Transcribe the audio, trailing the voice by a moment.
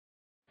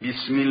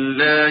بسم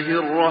الله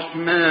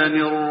الرحمن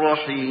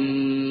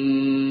الرحيم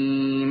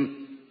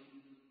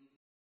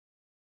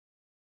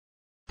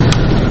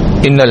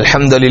إن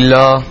الحمد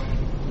لله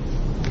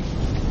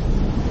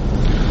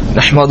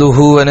نحمده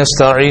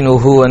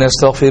ونستعينه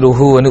ونستغفره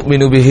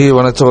ونؤمن به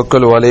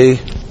ونتوكل عليه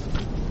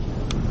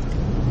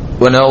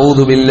ونعوذ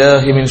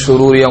بالله من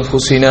شرور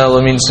أنفسنا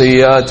ومن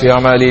سيئات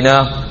أعمالنا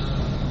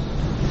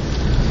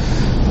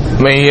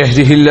من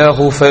يهده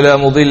الله فلا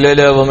مضل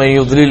له ومن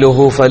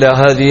يضلله فلا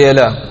هادي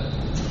له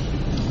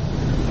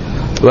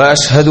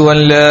وأشهد أن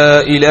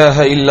لا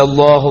إله إلا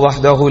الله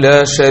وحده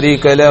لا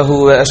شريك له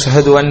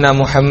وأشهد أن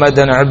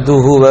محمدا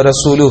عبده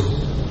ورسوله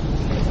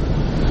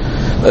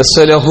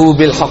أرسله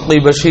بالحق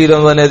بشيرا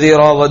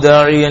ونذيرا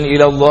وداعيا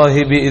إلى الله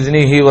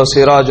بإذنه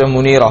وسراجا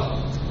منيرا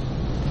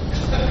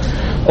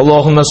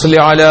اللهم صل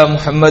على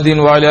محمد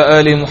وعلى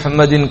آل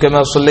محمد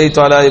كما صليت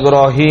على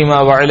إبراهيم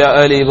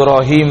وعلى آل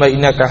إبراهيم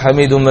إنك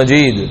حميد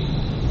مجيد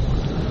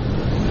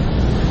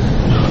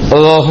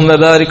اللهم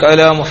بارك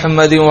على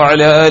محمد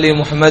وعلى آل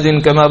محمد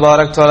كما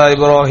باركت على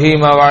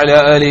إبراهيم وعلى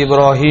آل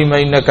إبراهيم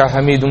إنك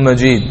حميد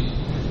مجيد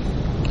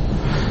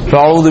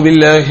فأعوذ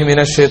بالله من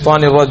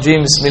الشيطان الرجيم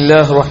بسم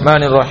الله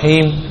الرحمن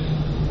الرحيم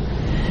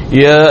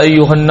يا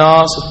أيها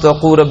الناس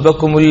اتقوا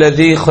ربكم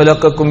الذي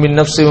خلقكم من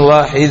نفس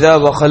واحدة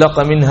وخلق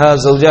منها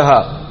زوجها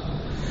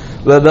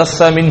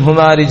وبث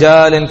منهما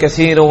رجالا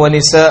كثيرا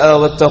ونساء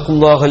واتقوا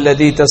الله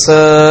الذي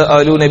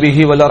تساءلون به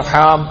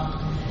والأرحام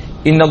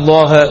إن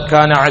الله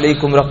كان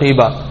عليكم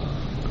رقيبا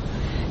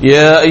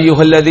يا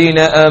أيها الذين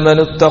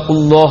آمنوا اتقوا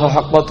الله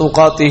حق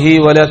تقاته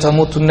ولا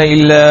تموتن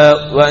إلا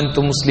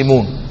وأنتم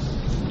مسلمون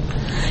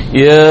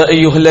يا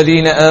أيها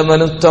الذين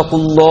آمنوا اتقوا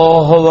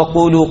الله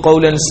وقولوا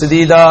قولا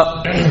سديدا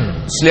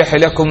يصلح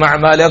لكم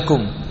أعمالكم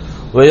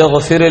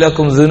ويغفر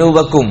لكم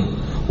ذنوبكم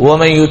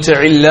ومن يطع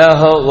الله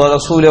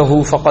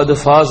ورسوله فقد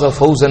فاز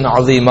فوزا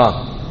عظيما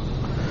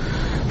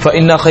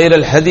فإن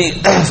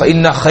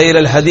خير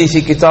الحديث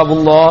كتاب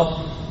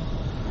الله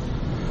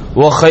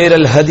وخير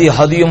الهدي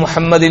هدي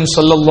محمد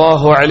صلى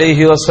الله عليه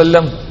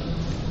وسلم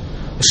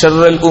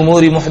شر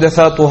الأمور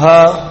محدثاتها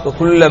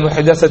وكل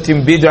محدثة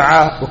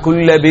بدعة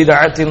وكل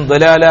بدعة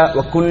ضلالة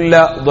وكل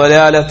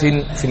ضلالة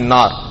في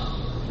النار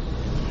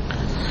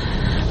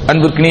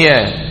அன்பிற்கினிய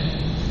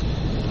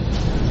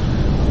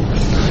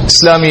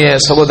இஸ்லாமிய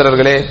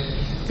சகோதரர்களே,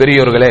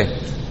 பெரியோர்களே,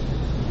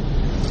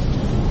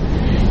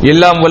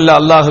 எல்லாம் வல்ல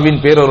அல்லாஹுவின்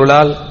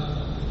பேரருளால்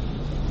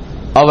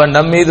அவன்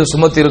நம்மீது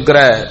சுமத்திருக்கிற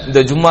இந்த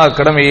ஜும்மா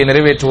கடமையை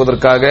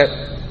நிறைவேற்றுவதற்காக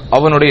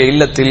அவனுடைய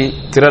இல்லத்தில்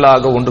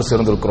திரளாக ஒன்று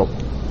சேர்ந்திருக்கிறோம்.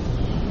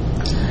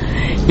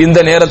 இந்த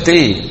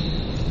நேரத்தில்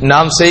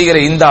நாம் செய்கிற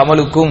இந்த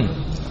அமலுக்கும்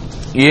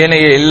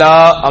ஏனைய எல்லா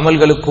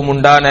அமல்களுக்கும்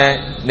உண்டான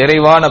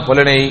நிறைவான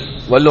பலனை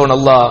வல்லோன்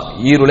அல்லாஹ்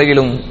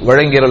ஈருலகிலும்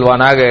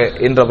வழங்கியருள்வானாக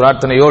என்ற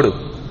பிரார்த்தனையோடு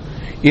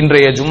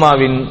இன்றைய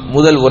ஜும்மாவின்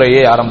முதல்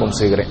உரையை ஆரம்பம்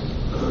செய்கிறேன்.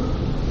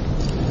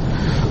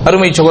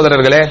 அருமை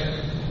சகோதரர்களே,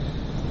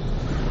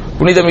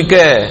 புனிதமிக்க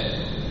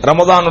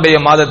ரமதானுடைய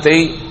மாதத்தை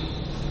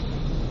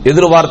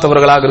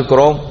எதிர்பார்த்தவர்களாக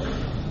இருக்கிறோம்.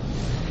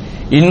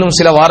 இன்னும்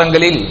சில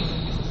வாரங்களில்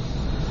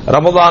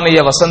ரமதானிய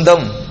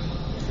வசந்தம்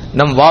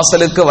நம்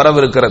வாசலுக்கு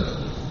வரவிருக்கிறது.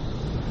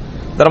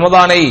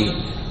 ரமதானை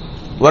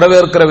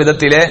வரவேற்கிற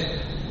விதத்திலே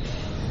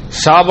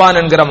ஷாபான்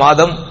என்கிற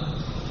மாதம்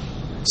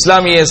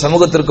இஸ்லாமிய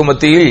சமூகத்திற்கு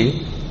மத்தியில்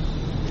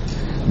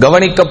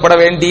கவனிக்கப்பட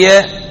வேண்டிய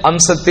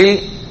அம்சத்தில்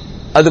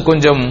அது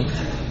கொஞ்சம்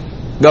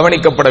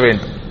கவனிக்கப்பட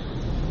வேண்டும்.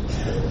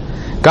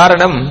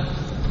 காரணம்,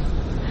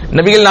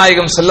 நபிகள்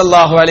நாயகம்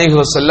ஸல்லல்லாஹு அலைஹி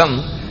வஸல்லம்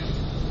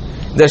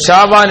இந்த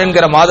ஷாபான்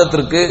என்கிற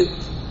மாதத்திற்கு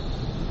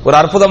ஒரு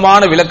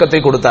அற்புதமான விளக்கத்தை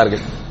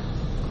கொடுத்தார்கள்.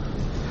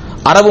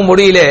 அரபு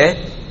மொழியிலே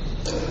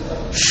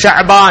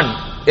ஷஅபான்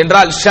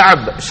என்றால்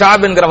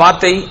ஷாப் என்கிற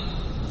வார்த்தை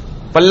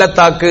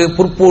பள்ளத்தாக்கு,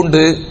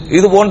 புற்பூண்டு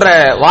இது போன்ற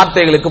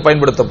வார்த்தைகளுக்கு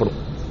பயன்படுத்தப்படும்.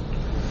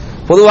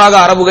 பொதுவாக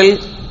அரபுகள்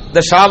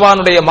இந்த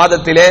ஷாபானுடைய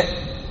மாதத்திலே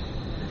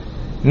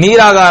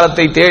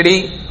நீராகாரத்தை தேடி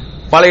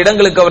பல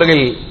இடங்களுக்கு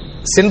அவர்கள்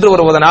சென்று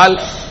வருவதனால்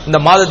இந்த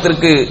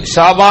மாதத்திற்கு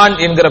ஷாபான்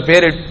என்கிற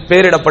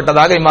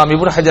பெயரிடப்பட்டதாக இமாம்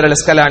இப்னு ஹஜர்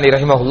அல்-அஸ்கலானி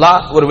ரஹிமஹுல்லாஹ்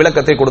ஒரு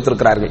விளக்கத்தை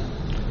கொடுத்திருக்கிறார்கள்.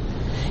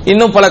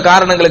 இன்னும் பல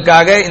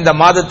காரணங்களுக்காக இந்த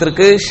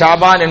மாதத்திற்கு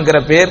ஷாபான் என்கிற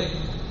பெயர்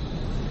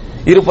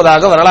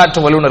இருப்பதாக வரலாற்று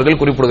வல்லுநர்கள்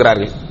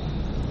குறிப்பிடுகிறார்கள்.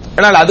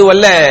 ஆனால்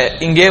அதுவல்ல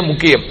இங்கே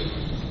முக்கியம்.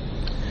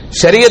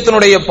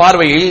 ஷரியத்தினுடைய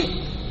பார்வையில்,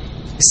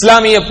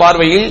 இஸ்லாமிய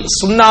பார்வையில்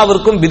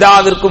சுன்னாவிற்கும்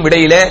பிதாவிற்கும்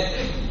இடையிலே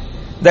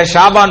இந்த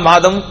ஷாபான்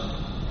மாதம்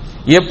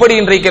எப்படி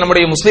இன்றைக்கு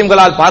நம்முடைய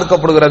முஸ்லிம்களால்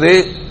பார்க்கப்படுகிறது,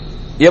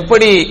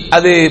 எப்படி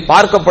அது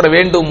பார்க்கப்பட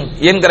வேண்டும்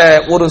என்கிற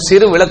ஒரு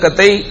சிறு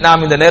விளக்கத்தை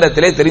நாம் இந்த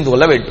நேரத்திலே தெரிந்து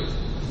கொள்ள வேண்டும்.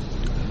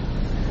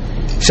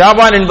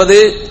 ஷாபான் என்பது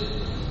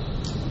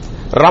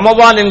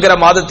ரமபான் என்கிற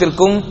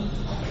மாதத்திற்கும்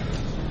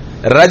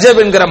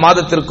ரஜப் என்கிற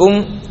மாதத்திற்கும்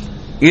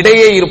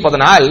இடையே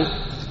இருப்பதனால்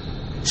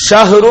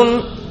ஷஹ்ருன்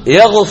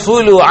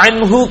யக்ஃபுலு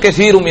அன்ஹு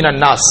கஸீரும்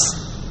மினன் நாஸ்,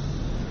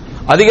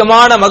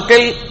 அதிகமான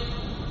மக்கள்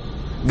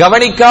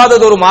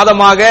கவனிக்காதது ஒரு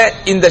மாதமாக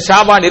இந்த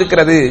ஷாபான்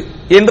இருக்கிறது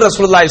என்று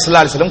ரசூலுல்லாஹி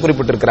ஸல்லல்லாஹு அலைஹி வஸல்லம்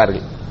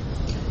குறிப்பிட்டிருக்கிறார்கள்.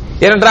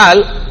 ஏனென்றால்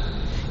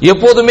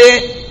எப்போதுமே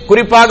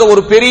குறிப்பாக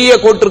ஒரு பெரிய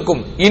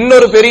கோட்டிற்கும்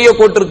இன்னொரு பெரிய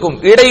கோட்டிற்கும்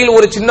இடையில்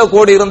ஒரு சின்ன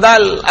கோடு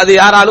இருந்தால் அது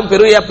யாராலும்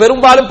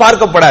பெரும்பாலும்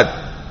பார்க்கப்படாது.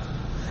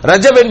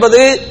 ரஜப்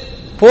என்பது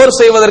போர்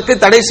செய்வதற்கு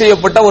தடை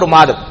செய்யப்பட்ட ஒரு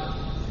மாதம்.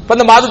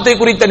 இந்த மாதத்தை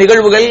குறித்த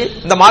நிகழ்வுகள்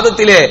இந்த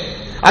மாதத்திலே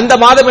அந்த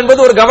மாதம் என்பது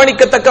ஒரு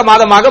கவனிக்கத்தக்க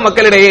மாதமாக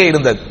மக்களிடையே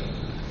இருந்தது.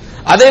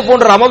 அதே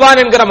போன்று ரமதான்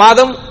என்கிற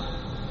மாதம்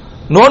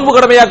நோன்பு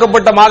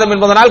கடமையாக்கப்பட்ட மாதம்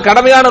என்பதனால்,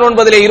 கடமையான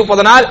நோன்பதிலே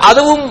இருப்பதனால்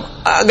அதுவும்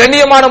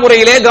கண்ணியமான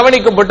முறையிலே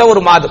கவனிக்கப்பட்ட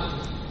ஒரு மாதம்.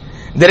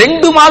 இந்த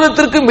 2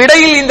 மாதத்திற்கும்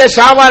இடையில் இந்த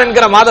ஷாபான்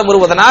என்கிற மாதம்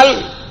வருவதனால்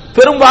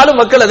பெரும்பாலும்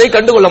மக்கள் அதை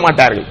கண்டுகொள்ள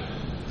மாட்டார்கள்.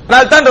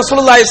 அதனால் தான்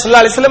ரசூலுல்லாஹி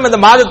ஸல்லல்லாஹு அலைஹி வஸல்லம் இந்த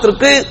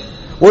மாதத்திற்கு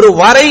ஒரு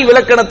வரை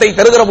விளக்கணத்தை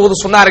தருகிற போது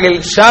சொன்னார்கள்,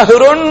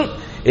 ஷஹ்ருன்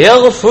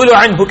யக்ஃபுலு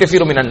அன்ஹு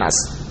கஸீரு மினன்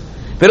நாஸ்.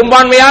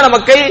 பெரும்பான்மையான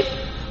மக்கள்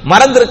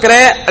மறந்திருக்கிற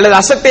அல்லது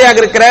அசட்டையாக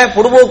இருக்கிற,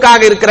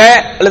 பொடுபோக்காக இருக்கிற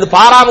அல்லது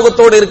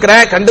பாராமுகத்தோடு இருக்கிற,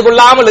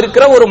 கண்டுகொள்ளாமல்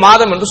இருக்கிற ஒரு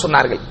மாதம் என்று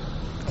சொன்னார்கள்.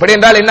 அப்படி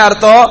என்றால் என்ன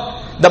அர்த்தம்?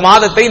 இந்த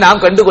மாதத்தை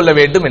நாம் கண்டுகொள்ள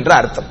வேண்டும் என்ற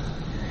அர்த்தம்.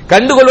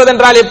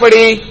 கண்டுகொள்வதென்றால்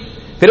எப்படி?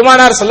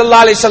 பெருமானார்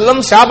ஸல்லல்லாஹு அலைஹி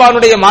வஸல்லம்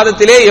ஷாபானுடைய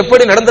மாதத்திலே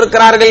எப்படி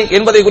நடந்திருக்கிறார்கள்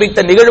என்பதை குறித்த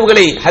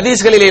நிகழ்வுகளை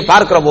ஹதீஸ்களிலே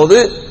பார்க்கிற போது,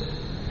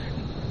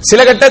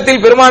 சில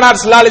கட்டத்தில் பெருமானார்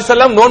ஸல்லல்லாஹு அலைஹி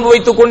வஸல்லம் நோன்பு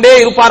வைத்துக் கொண்டே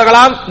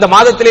இருப்பார்களாம். இந்த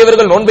மாதத்திலே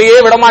இவர்கள் நோன்பையே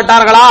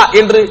விடமாட்டார்களா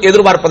என்று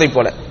எதிர்பார்ப்பதை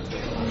போல.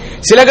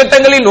 சில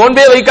கட்டங்களில்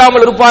நோன்பே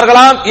வைக்காமல்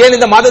இருப்பார்களாம். ஏன்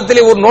இந்த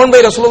மாதத்திலே ஒரு நோன்பை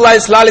ரசூலுல்லாஹி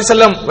ஸல்லல்லாஹு அலைஹி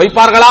வஸல்லம்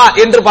வைப்பார்களா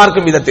என்று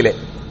பார்க்கும் விதத்திலே.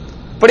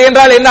 அப்படி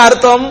என்றால் என்ன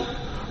அர்த்தம்?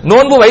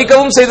 நோன்பு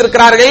வைக்கவும்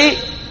செய்திருக்கிறார்கள்,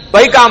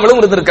 வைக்காமலும்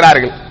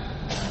இருந்திருக்கிறார்கள்.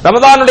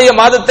 ரமதானுடைய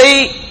மாதத்தை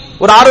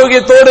ஒரு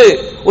ஆரோக்கியத்தோடு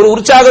ஒரு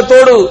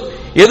உற்சாகத்தோடு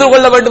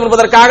எதிர்கொள்ள வேண்டும்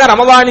என்பதற்காக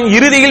ரமதானின்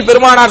இறுதியில்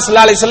பெருமானார்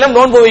ஸல்லல்லாஹு அலைஹி வஸல்லம்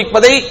நோன்பு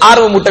வைப்பதை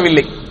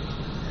ஆர்வமூட்டவில்லை.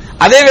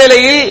 அதே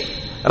வேளையில்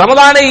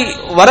ரமதானை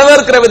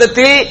வரவேற்கிற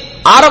விதத்தில்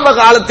ஆரம்ப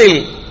காலத்தில்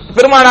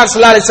பெருமானார்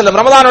ஸல்லல்லாஹு அலைஹி வஸல்லம்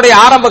ரமதானுடைய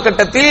ஆரம்ப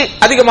கட்டத்தில்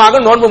அதிகமாக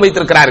நோன்பு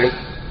வைத்திருக்கிறார்கள்.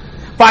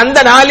 அந்த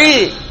நாளில்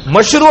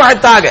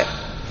மஷ்ரூஅத்தாக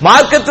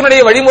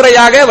மார்க்கத்தினுடைய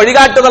வழிமுறையாக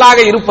வழிகாட்டுதலாக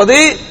இருப்பது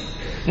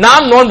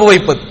நாம் நோன்பு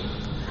வைப்பது.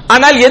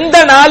 ஆனால் எந்த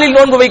நாளில்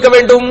நோன்பு வைக்க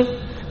வேண்டும்?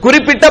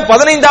 குறிப்பிட்ட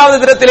 15வது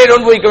தினத்திலே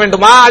நோன்பு வைக்க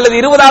வேண்டுமா அல்லது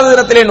 20வது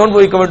தினத்திலே நோன்பு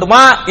வைக்க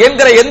வேண்டுமா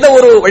என்கிற எந்த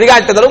ஒரு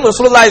வழிகாட்டுதலும்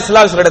ரசூலுல்லாஹி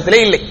ஸல்லல்லாஹு அலைஹி வஸல்லம் இடத்திலே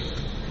இல்லை.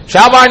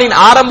 ஷாபானின்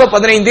ஆரம்ப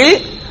 15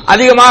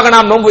 அதிகமாக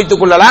நாம் நோன்பு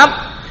வைத்துக் கொள்ளலாம்.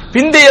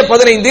 பிந்தைய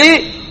 15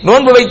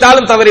 நோன்பு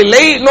வைத்தாலும்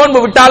தவறில்லை, நோன்பு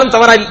விட்டாலும்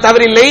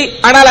தவறில்லை.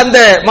 ஆனால் அந்த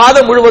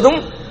மாதம் முழுவதும்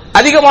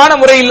அதிகமான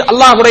முறையில்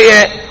அல்லாஹ்வுடைய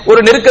ஒரு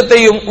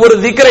நெருக்கத்தையும் ஒரு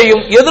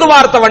திக்ரையும்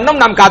எதிர்பார்த்த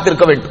வண்ணம் நாம்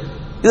காத்திருக்க வேண்டும்.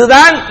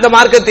 இதுதான் இந்த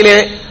மார்க்கத்திலே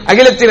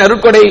அகிலத்தின்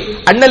அருட்கொடை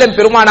அண்ணலம்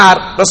பெருமானார்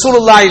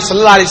ரசூலுல்லாஹி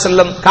ஸல்லல்லாஹு அலைஹி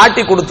வஸல்லம்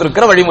காட்டி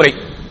கொடுத்திருக்கிற வழிமுறை.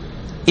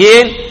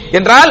 ஏன்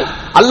என்றால்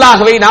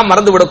அல்லாஹ்வை நாம்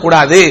மறந்துவிடக்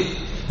கூடாது.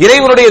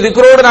 இறைவனுடைய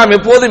திக்ரோடு நாம்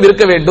எப்போதும்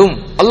இருக்க வேண்டும்.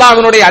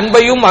 அல்லாஹ்வினுடைய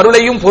அன்பையும்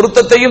அருளையும்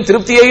பொருத்தத்தையும்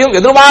திருப்தியையும்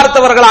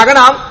எதிர்பார்த்தவர்களாக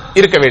நாம்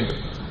இருக்க வேண்டும்.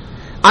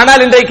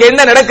 ஆனால் இன்றைக்கு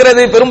என்ன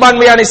நடக்கிறது?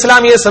 பெரும்பான்மையான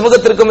இஸ்லாமிய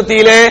சமூகத்திற்கு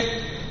மத்தியிலே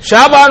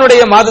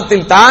ஷாபானுடைய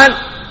மாதத்தில் தான்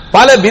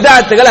பல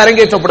பிதஅத்துகள்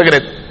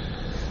அரங்கேற்றப்படுகிறது.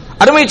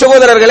 அருமை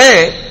சகோதரர்களே,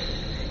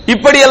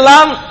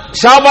 இப்படியெல்லாம்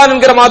ஷாபான்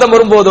என்கிற மாதம்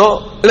வரும்போதோ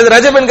அல்லது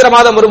ரஜப் என்கிற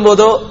மாதம்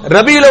வரும்போதோ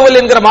ரபீஉல் அவ்வல்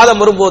என்கிற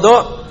மாதம் வரும்போதோ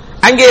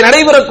அங்கே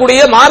நடைபெறக்கூடிய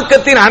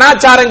மார்க்கத்தின்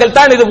அனாச்சாரங்கள்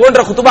தான் இது போன்ற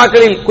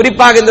குத்துபாக்களில்,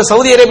 குறிப்பாக இந்த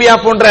சவுதி அரேபியா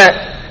போன்ற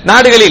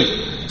நாடுகளில்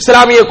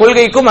இஸ்லாமிய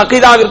கொள்கைக்கும்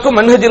அகீதாவிற்கும்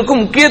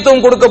மன்ஹஜிற்கும்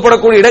முக்கியத்துவம்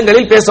கொடுக்கப்படக்கூடிய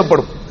இடங்களில்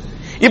பேசப்படும்.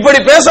 இப்படி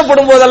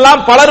பேசப்படும்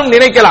போதெல்லாம் பலரும்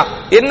நினைக்கலாம்,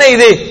 என்ன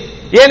இது,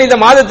 ஏன் இந்த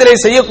மாதத்திலே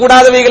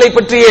செய்யக்கூடாதவைகளை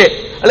பற்றியே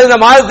அல்லது இந்த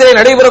மாதத்திலே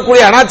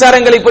நடைபெறக்கூடிய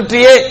அனாச்சாரங்களை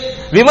பற்றியே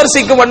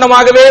விமர்சிக்கும்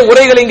வண்ணமாகவே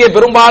உரைகள் இங்கே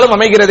பெரும்பாலும்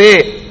அமைகிறது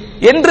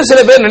என்று சில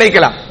பேர்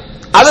நினைக்கலாம்.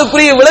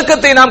 அதற்குரிய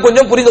விளக்கத்தை நாம்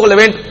கொஞ்சம் புரிந்து கொள்ள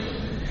வேண்டும்.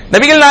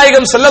 நபிகள்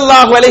நாயகம்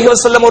ஸல்லல்லாஹு அலைஹி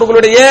வஸல்லம்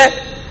அவர்களுடைய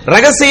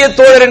ரகசிய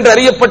தோழர் என்று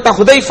அறியப்பட்ட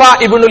ஹுதைஃபா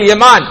இப்னுல்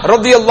யமான்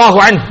ரலியல்லாஹு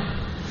அன்ஹு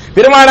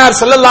பெருமானார்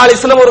ஸல்லல்லாஹு அலைஹி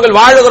வஸல்லம் அவர்கள்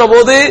வாழுகிற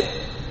போது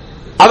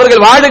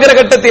அவர்கள் வாழுகிற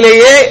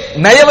கட்டத்திலேயே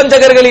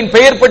நயவஞ்சகர்களின்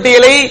பெயர்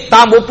பட்டியலை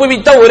தாம்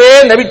ஒப்புவித்த ஒரே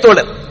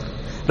நபித்தோழர்.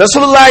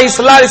 ரசூலுல்லாஹி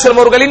ஸல்லல்லாஹு அலைஹி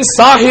வஸல்லம் அவர்களின்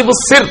சாஹிபு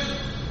சிர்,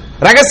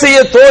 ரகசிய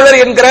தோழர்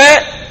என்கிற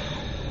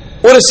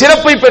ஒரு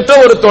சிறப்பை பெற்ற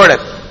ஒரு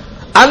தோழர்.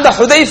 அந்த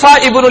ஹுதைஃபா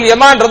இப்னுல்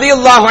யமான்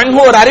ரலியல்லாஹு அன்ஹு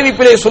ஒரு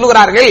அறிவிப்பிலே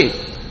சொல்கிறார்கள்,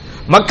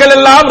 மக்கள்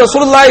எல்லாம்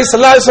ரசூலுல்லாஹி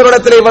ஸல்லல்லாஹு அலைஹி வஸல்லம்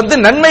இடத்திலே வந்து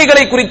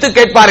நன்மைகளை குறித்து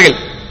கேட்பார்கள்.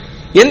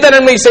 எந்த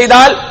நன்மை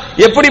செய்தால்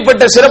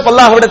எப்படிப்பட்ட சிறப்பு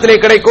அல்லாஹ்விடத்திலே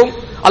கிடைக்கும்,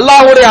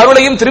 அல்லாஹ்வுடைய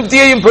அருளையும்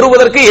திருப்தியையும்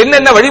பெறுவதற்கு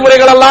என்னென்ன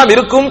வழிமுறைகள் எல்லாம்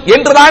இருக்கும்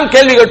என்றுதான்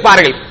கேள்வி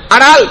கேட்பார்கள்.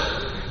 ஆனால்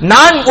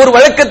நான் ஒரு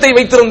வழக்கத்தை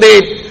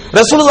வைத்திருந்தேன்,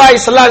 ரசூலுல்லாஹி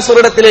ஸல்லல்லாஹு அலைஹி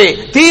வஸல்லம் இடத்திலே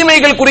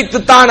தீமைகள் குறித்து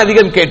தான்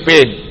அதிகம்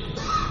கேட்பேன்.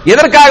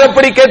 எதற்காக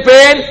அப்படி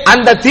கேட்பேன்?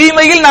 அந்த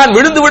தீமையில் நான்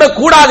விழுந்துவிடக்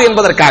கூடாது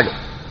என்பதற்காக.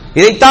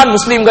 இதைத்தான்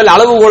முஸ்லிம்கள்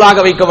அளவுகோலாக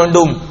வைக்க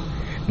வேண்டும்.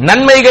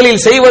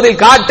 நன்மைகளில்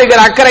செய்வதில் காட்டுகிற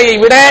அக்கறையை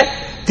விட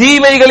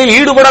தீமைகளில்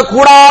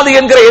ஈடுபடக்கூடாது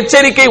என்கிற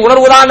எச்சரிக்கை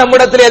உணர்வுதான்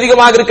நம்மிடத்திலே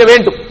அதிகமாக இருக்க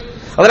வேண்டும்.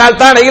 அதனால்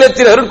தான்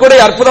அகிலத்தின் அருட்கொடை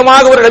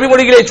அற்புதமாக ஒரு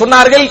நபிமொழிகளை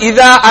சொன்னார்கள்,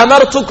 இதா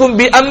அமர்துக்கும்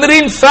பி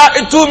அம்ரின்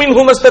ஃபஅது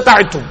மின்ஹு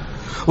மஸ்ததஅதும்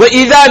வ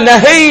இதா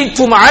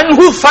நஹைதும்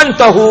அன்ஹு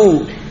ஃபன்தஹு.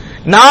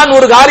 நான்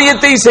ஒரு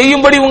காரியத்தை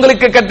செய்யும்படி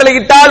உங்களுக்கு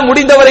கட்டளையிட்டால்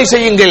முடிந்தவரை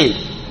செய்யுங்கள்.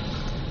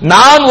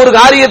 நான் ஒரு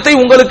காரியத்தை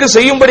உங்களுக்கு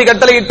செய்யும்படி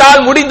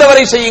கட்டளையிட்டால்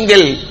முடிந்தவரை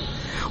செய்யுங்கள்.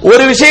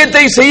 ஒரு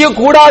விஷயத்தை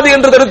செய்யக்கூடாது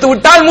என்று தடுத்து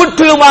விட்டால்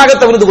முற்றிலுமாக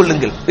தவிர்த்து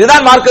கொள்ளுங்கள்.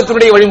 இதுதான்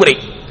மார்க்கத்தினுடைய வழிமுறை.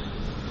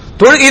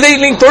 இதை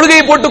நீ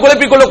தொழுகையை போட்டு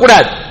குழப்பிக்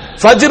கொள்ளக்கூடாது.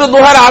 ஃபஜ்ர்,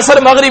 துஹர்,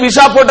 அஸர், மக்ரிப்,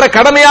 இஷா போன்ற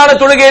கடமையான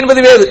தொழுகை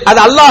என்பது வேறு. அது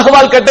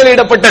அல்லாஹ்வால்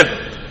கட்டளையிடப்பட்டது.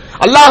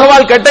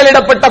 அல்லாஹ்வால்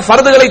கட்டளையிடப்பட்ட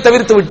ஃபர்துகளை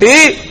தவிர்த்துவிட்டு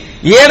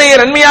ஏனைய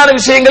நன்மையான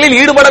விஷயங்களில்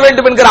ஈடுபட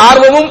வேண்டும் என்கிற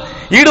ஆர்வமும்,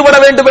 ஈடுபட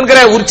வேண்டும் என்கிற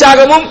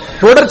உற்சாகமும்,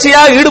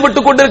 தொடர்ச்சியாக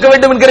ஈடுபட்டுக் கொண்டிருக்க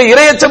வேண்டும் என்கிற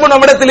இறையச்சமும்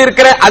நம்மிடத்தில்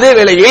இருக்கிற அதே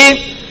வேளையில்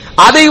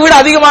அதைவிட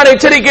அதிகமான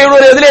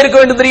எச்சரிக்கையோடு எதிலே இருக்க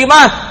வேண்டும் தெரியுமா?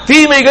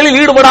 தீமைகளில்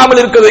ஈடுபடாமல்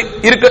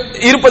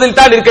இருப்பதில்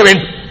தான் இருக்க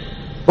வேண்டும்.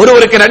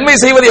 ஒருவருக்கு நன்மை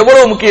செய்வது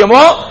எவ்வளவு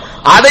முக்கியமோ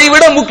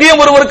அதைவிட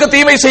முக்கியம் ஒருவருக்கு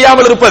தீமை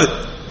செய்யாமல் இருப்பது.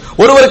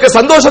 ஒருவருக்கு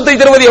சந்தோஷத்தை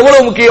தருவது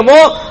எவ்வளவு முக்கியமோ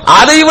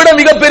அதைவிட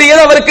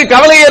மிகப்பெரியது அவருக்கு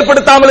கவலை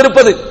ஏற்படுத்தாமல்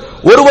இருப்பது.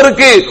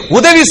 ஒருவருக்கு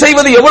உதவி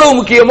செய்வது எவ்வளவு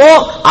முக்கியமோ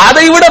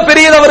அதைவிட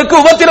பெரியது அவருக்கு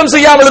உபத்திரம்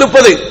செய்யாமல்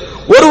இருப்பது.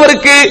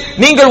 ஒருவருக்கு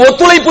நீங்கள்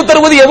ஒத்துழைப்பு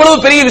தருவது எவ்வளவு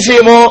பெரிய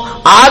விஷயமோ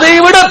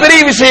அதைவிட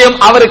பெரிய விஷயம்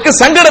அவருக்கு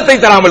சங்கடத்தை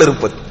தராமல்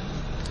இருப்பது.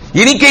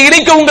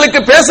 இனிக்க உங்களுக்கு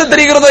பேச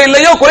தெரிகிறதோ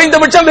இல்லையோ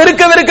குறைந்தபட்சம்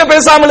வெறுக்க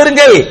பேசாமல்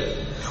இருங்கள்.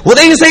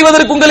 உதவி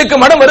செய்வதற்கு உங்களுக்கு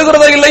மனம்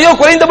வருகிறதோ இல்லையோ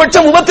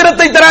குறைந்தபட்சம்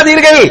உபத்திரத்தை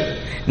தராதீர்கள்.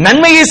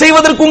 நன்மையை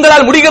செய்வதற்கு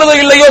உங்களால் முடிகிறதோ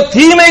இல்லையோ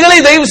தீமைகளை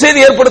தயவு செய்து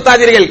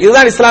ஏற்படுத்தாதீர்கள்.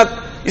 இதுதான்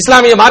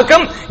இஸ்லாமிய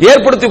மார்க்கம்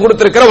ஏற்படுத்தி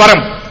கொடுத்திருக்கிற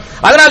வரம்.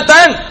 அதனால்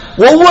தான்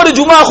ஒவ்வொரு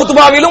ஜுமா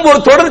குத்பாவிலும் ஒரு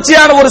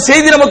தொடர்ச்சியான ஒரு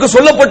செய்தி நமக்கு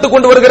சொல்லப்பட்டுக்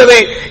கொண்டு வருகிறது.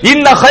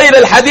 இன்ன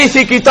கைரல்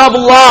ஹதீஸி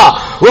கிதாபுல்லாஹ்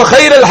வ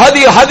கைரல்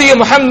ஹதி ஹதி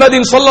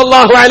முஹம்மதின்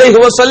ஸல்லல்லாஹு அலைஹி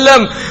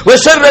வஸல்லம் வ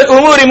ஷர்ரல்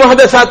உமூரி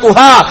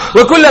முஹதஸாத்துஹா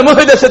வ குல்லு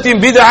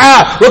முஹதஸத்தின் பித்ஆ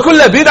வ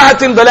குல்லு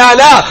பித்ஆத்தின்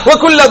தலாலா வ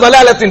குல்லு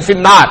தலாலத்தின்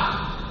ஃபின்னார்.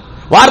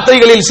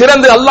 வார்த்தைகளில்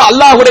சிறந்து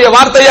அல்லாஹ்வுடைய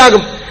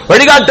வார்த்தையாகும்.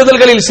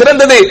 வழிகாட்டுதல்களில்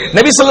சிறந்தது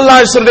நபி ஸல்லல்லாஹு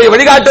அலைஹி வஸல்லம்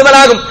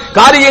வழிகாட்டுதலாகும்.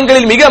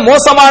 காரியங்களில் மிக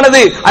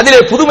மோசமானது அதிலே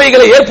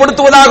புதுமைகளை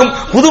ஏற்படுத்துவதாகும்.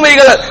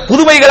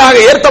 புதுமைகளாக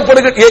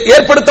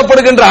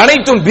ஏற்படுத்தப்படுகின்ற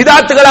அனைத்தும்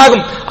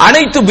பிதாத்துகளாகும்.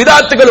 அனைத்து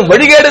பிதாத்துகளும்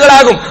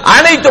வழிகேடுகளாகும்.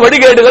 அனைத்து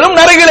வழிகேடுகளும்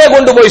நரகிலே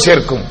கொண்டு போய்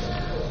சேர்க்கும்.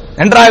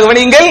 நன்றாக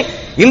கவனியுங்கள்.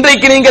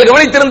 இன்றைக்கு நீங்கள்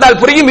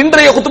கவனித்திருந்தால் புரியும்.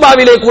 இன்றைய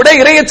குத்பாவிலே கூட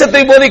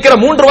இறையச்சத்தை போதிக்கிற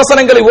 3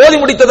 வசனங்களை ஓதி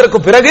முடித்ததற்கு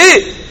பிறகு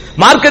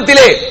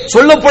மார்க்கத்திலே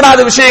சொல்லப்படாத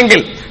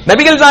விஷயங்கள்,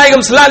 நபிகள்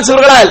நாயகம் ஸல்லல்லாஹு அலைஹி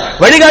வஸல்லம்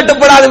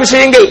வழிகாட்டப்படாத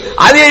விஷயங்கள்,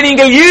 அதை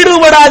நீங்கள்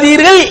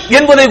ஈடுபடாதீர்கள்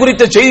என்பதை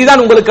குறித்த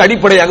செய்திதான் உங்களுக்கு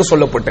அடிப்படையாக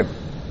சொல்லப்பட்டது.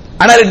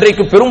 ஆனால்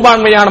இன்றைக்கு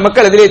பெரும்பான்மையான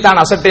மக்கள் எதிரே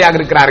தான் அசட்டையாக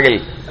இருக்கிறார்கள்.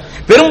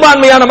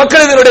 பெரும்பான்மையான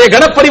மக்கள் இதனுடைய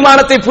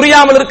கனப்பரிமாணத்தை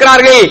புரியாமல்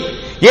இருக்கிறார்கள்.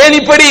 ஏன்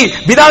இப்படி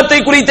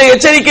பிதாத்தை குறித்த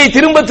எச்சரிக்கை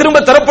திரும்ப திரும்ப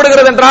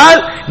தரப்படுகிறது என்றால்,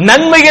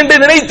 நன்மை என்று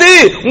நினைத்து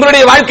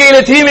உங்களுடைய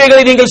வாழ்க்கையில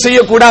தீமைகளை நீங்கள்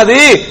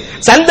செய்யக்கூடாது.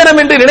 சந்தனம்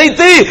என்று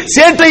நினைத்து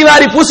சேற்றை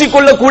வாரி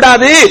பூசிக்கொள்ளக்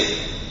கூடாது.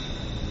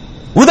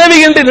 உதவி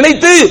என்று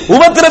நினைத்து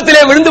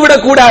உபத்திரத்திலே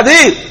விழுந்துவிடக் கூடாது.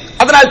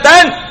 அதனால்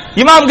தான்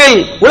இமாம்கள்,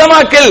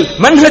 உலமாக்கள்,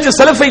 மன்ஹஜ்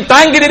ஸலஃபை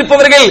தாங்கி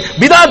நிற்பவர்கள்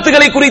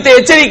பிதாத்துகளை குறித்த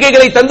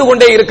எச்சரிக்கைகளை தந்து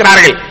கொண்டே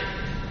இருக்கிறார்கள்.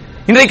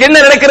 இன்றைக்கு என்ன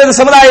நடக்கிறது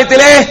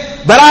சமுதாயத்திலே?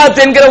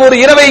 பராத் என்கிற ஒரு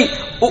இரவை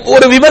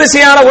ஒரு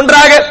விமரிசையான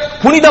ஒன்றாக,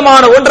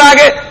 புனிதமான ஒன்றாக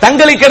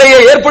தங்களுக்கிடையே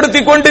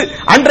ஏற்படுத்திக் கொண்டு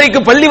அன்றைக்கு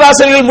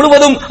பள்ளிவாசல்கள்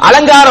முழுவதும்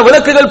அலங்கார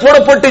விளக்குகள்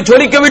போடப்பட்டு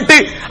ஜொலிக்க விட்டு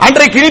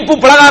அன்றைக்கு இனிப்பு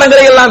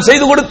பலகாரங்களை எல்லாம்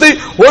செய்து கொடுத்து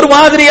ஒரு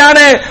மாதிரியான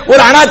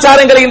ஒரு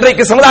அனாச்சாரங்களை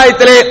இன்றைக்கு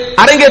சமுதாயத்திலே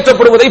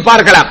அரங்கேற்றப்படுவதை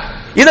பார்க்கலாம்.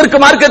 இதற்கு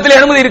மார்க்கத்திலே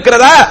அனுமதி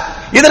இருக்கிறதா?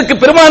 இதற்கு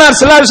பெருமானார்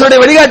ஸல்லல்லாஹு அலைஹி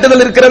வஸல்லம்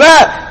வழிகாட்டுதல் இருக்கிறதா?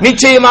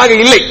 நிச்சயமாக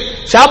இல்லை.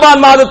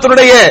 ஷாபான்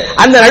மாதத்தினுடைய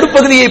அந்த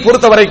நடுப்பகுதியை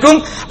பொறுத்த வரைக்கும்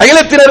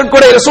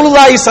அகிலத்தினருக்குடைய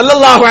ரசூலுல்லாஹி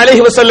ஸல்லல்லாஹு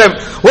அலைஹி வஸல்லம்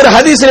ஒரு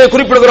ஹதீஸிலே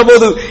குறிப்பிடுகிற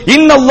போது,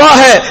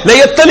 இன்னல்லாஹ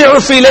லயத்தலிஉ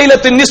ஃபீ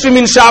லைலத்தின் நிஸ்ஃபி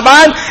மின்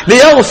ஷாபான்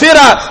லியக்ஃபிர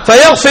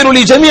ஃபயக்ஃபிரு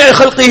லிஜமீஇ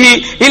ஹல்கிஹி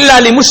இல்லா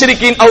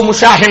லிமுஷ்ரிகின் அவ்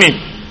முஷாஹினின்.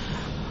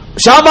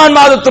 ஷாபான்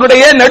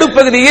மாதத்தினுடைய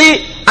நடுப்பகுதியில்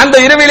அந்த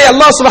இரவிலே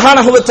அல்லாஹ்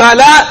சுப்ஹானஹு வ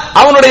தஆலா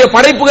அவனுடைய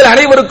படைப்புகள்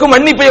அனைவருக்கும்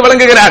மன்னிப்பை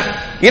வழங்குகிறார்,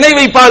 இணை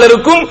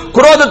வைப்பாளருக்கும்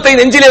குரோதத்தை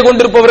நெஞ்சிலே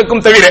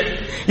கொண்டிருப்பவருக்கும் தவிர.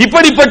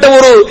 இப்படிப்பட்ட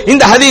ஒரு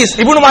இந்த ஹதீஸ்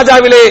இப்னு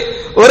மாஜாவிலே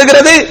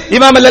வருகிறது.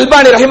 இமாம்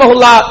அல்-அல்பானி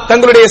ரஹிமஹுல்லாஹ்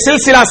தங்களுடைய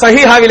சில்சிலா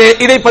சஹீஹாவிலே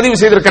இதை பதிவு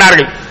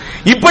செய்திருக்கிறார்கள்.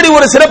 இப்படி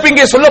ஒரு சிறப்பு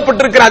இங்கே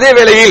சொல்லப்பட்டிருக்கிற அதே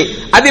வேளையில்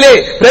அதிலே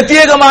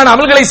பிரத்யேகமான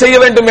அமல்களை செய்ய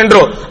வேண்டும்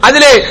என்றோ,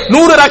 அதிலே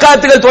 100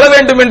 ரக்காத்துகள் தொழ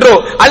வேண்டும் என்றோ,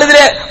 அல்லது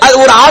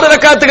ஒரு 6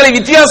 ரக்காத்துகளை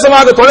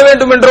வித்தியாசமாக தொழ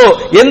வேண்டும் என்றோ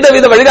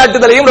எந்தவித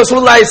வழிகாட்டுதலையும்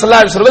ரசூலுல்லாஹி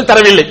ஸல்லல்லாஹு அலைஹி வஸல்லம்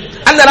தரவில்லை.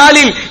 அந்த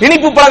நாளில்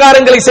இனிப்பு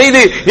பலகாரங்களை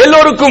செய்து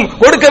எல்லோருக்கும்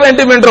கொடுக்க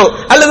வேண்டும் என்றோ,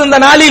 அல்லது அந்த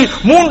நாளில்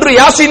 3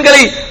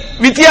 யாசீன்களை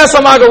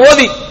வித்தியாசமாக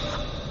ஓதி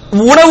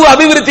உணவு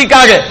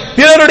அபிவிருத்திக்காக,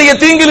 பிறருடைய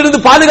தீங்கிலிருந்து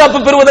பாதுகாப்பு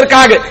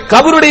பெறுவதற்காக,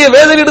 கபருடைய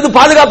வேதனையிலிருந்து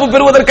பாதுகாப்பு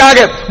பெறுவதற்காக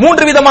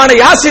 3 விதமான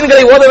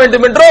யாசீன்களை ஓத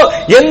வேண்டும் என்றோ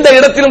எந்த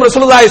இடத்திலும்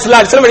ரசூலுல்லாஹி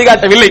ஸல்லல்லாஹு அலைஹி வஸல்லம்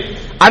வழிகாட்டவில்லை.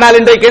 ஆனால்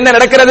இன்றைக்கு என்ன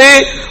நடக்கிறது?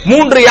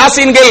 3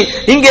 யாசீன்கள்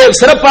இங்கே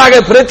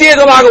சிறப்பாக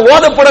பிரத்யேகமாக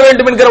ஓதப்பட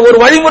வேண்டும் என்கிற ஒரு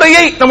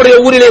வழிமுறையை நம்முடைய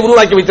ஊரிலே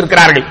உருவாக்கி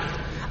வைத்திருக்கிறார்கள்.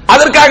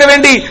 அதற்காக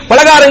வேண்டி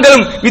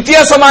பலகாரங்களும்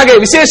வித்தியாசமாக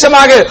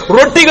விசேஷமாக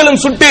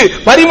ரொட்டிகளும் சுட்டு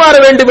பரிமாற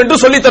வேண்டும் என்று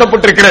சொல்லித்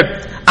தரப்பட்டிருக்கிறது.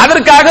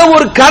 அதற்காக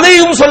ஒரு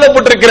கதையும்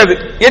சொல்லப்பட்டிருக்கிறது.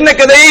 என்ன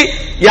கதை?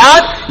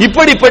 யார்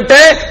இப்படிப்பட்ட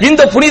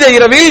இந்த புனித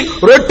இரவில்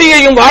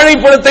ரொட்டியையும்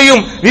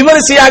வாழைப்பழத்தையும்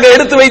விமரிசையாக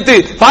எடுத்து வைத்து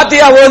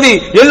ஃபாத்தியா ஓதி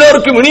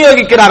எல்லோருக்கும்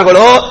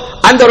விநியோகிக்கிறார்களோ,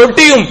 அந்த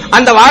ரொட்டியும்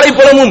அந்த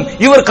வாழைப்பழமும்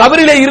இவர்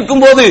கபரிலே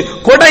இருக்கும் போது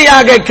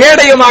கொடையாக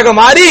கேடயமாக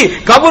மாறி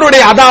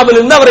கபருடைய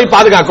அதாபிலிருந்து அவரை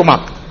பாதுகாக்குமா?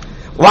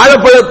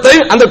 வாழைப்பழத்தை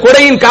அந்த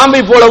கொடையின்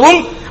காம்பை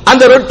போலவும்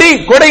அந்த ரொட்டி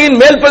கொடையின்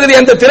மேல் பகுதி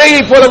அந்த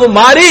திரையை போலவும்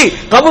மாறி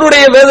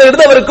கபருடைய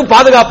வேதனையிலிருந்து அவருக்கு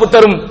பாதுகாப்பு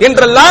தரும்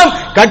என்றெல்லாம்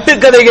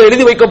கட்டுக்கதைகள்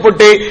எழுதி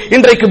வைக்கப்பட்டு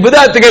இன்றைக்கு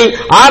பிதாத்துகள்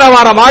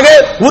ஆரவாரமாக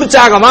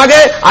உற்சாகமாக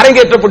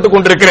அரங்கேற்றப்பட்டுக்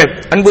கொண்டிருக்கிறது.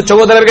 அன்பு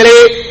சகோதரர்களே,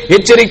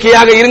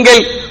 எச்சரிக்கையாக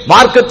இருங்கள்.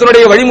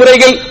 மார்க்கத்தினுடைய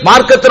வழிமுறைகள்,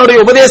 மார்க்கத்தினுடைய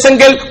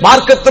உபதேசங்கள்,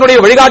 மார்க்கத்தினுடைய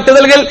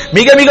வழிகாட்டுதல்கள்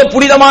மிக மிக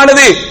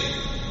புனிதமானது.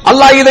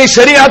 அல்லாஹ் இதை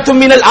ஷரீஅத்தும்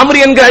மினல் அம்ர்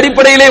என்கிற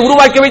அடிப்படையிலே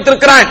உருவாக்கி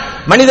வைத்திருக்கிறான்.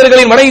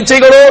 மனிதர்களின் மன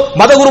இச்சைகளோ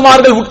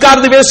மதகுருமார்கள்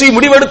உட்கார்ந்து பேசி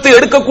முடிவெடுத்து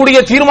எடுக்கக்கூடிய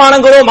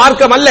தீர்மானங்களோ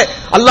மார்க்கம் அல்ல.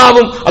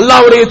 அல்லாஹ்வும்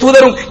அல்லாஹ்வுடைய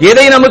தூதரும்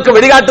எதை நமக்கு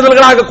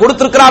வழிகாட்டுதல்களாக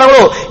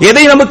கொடுத்திருக்கிறார்களோ,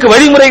 எதை நமக்கு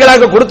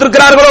வழிமுறைகளாக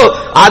கொடுத்திருக்கிறார்களோ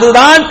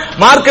அதுதான்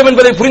மார்க்கம்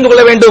என்பதை புரிந்து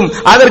கொள்ள வேண்டும்.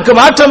 அதற்கு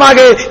மாற்றமாக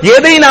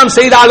எதை நாம்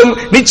செய்தாலும்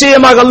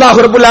நிச்சயமாக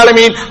அல்லாஹ் ரப்பல்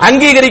ஆலமீன்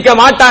அங்கீகரிக்க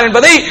மாட்டான்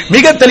என்பதை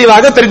மிக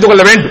தெளிவாக தெரிந்து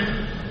கொள்ள வேண்டும்.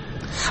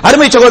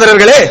 அருமை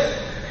சகோதரர்களே,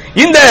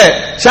 இந்த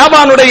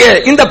ஷாபானுடைய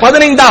இந்த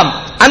 15ஆம்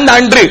அந்த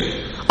அன்று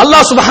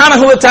அல்லாஹ்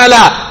சுப்ஹானஹு வ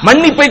தஆலா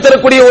மன்னிப்பை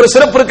தரக்கூடிய ஒரு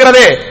சிறப்பு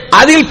இருக்கிறதே,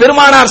 அதில்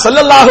பெருமானார்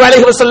ஸல்லல்லாஹு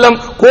அலைஹி வஸல்லம்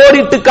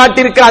கோடிட்டு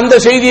காட்டியிருக்கிற அந்த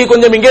செய்தியை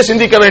கொஞ்சம் இங்கே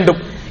சிந்திக்க வேண்டும்.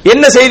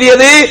 என்ன செய்தி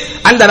அது?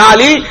 அந்த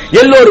நாளில்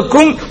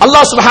எல்லோருக்கும்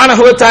அல்லாஹ்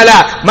சுப்ஹானஹு வ தஆலா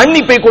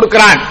மன்னிப்பை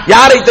கொடுக்கிறான்.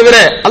 யாரை தவிர?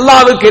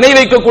 அல்லாஹ்வுக்கு இணை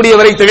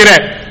வைக்கக்கூடியவரை தவிர.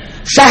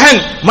 ஷஹன்,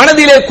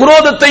 மனதிலே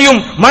குரோதத்தையும்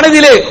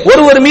மனதிலே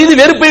ஒருவர் மீது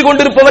வெறுப்பை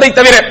கொண்டிருப்பவரை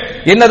தவிர.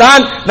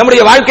 என்னதான்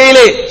நம்முடைய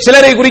வாழ்க்கையிலே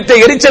சிலரை குறித்த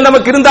எரிச்சல்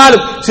நமக்கு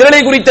இருந்தாலும்,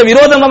 சிலரை குறித்த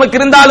விரோதம் நமக்கு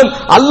இருந்தாலும்,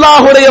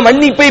 அல்லாஹ்வுடைய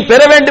மன்னிப்பை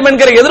பெற வேண்டும்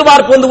என்கிற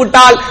எதிர்பார்ப்பு வந்து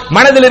விட்டால்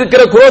மனதில்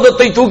இருக்கிற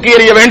குரோதத்தை தூக்கி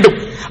எறிய வேண்டும்.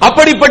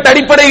 அப்படிப்பட்ட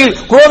அடிப்படையில்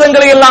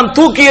குரோதங்களை எல்லாம்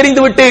தூக்கி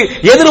எறிந்துவிட்டு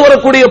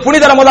எதிர்வரக்கூடிய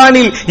புனித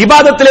ரமதானில்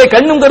இபாதத்திலே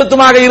கண்ணும்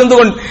கருத்துமாக இருந்து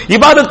கொண்டு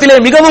இபாதத்திலே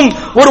மிகவும்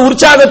ஒரு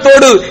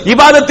உற்சாகத்தோடு,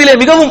 இபாதத்திலே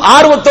மிகவும்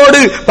ஆர்வத்தோடு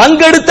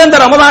பங்கெடுத்த அந்த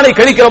ரமதானை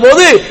கழிக்கிற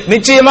போது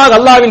நிச்சயமாக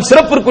அல்லாஹ்வின்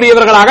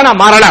சிறப்பிற்குரியவர்களாக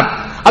நாம் மாறலாம்.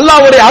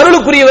 அல்லாஹ்வுடைய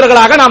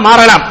அருளுக்குரியவர்களாக நாம்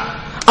மாறலாம்.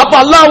 அப்ப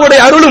அல்லாஹ்வுடைய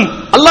அருளும்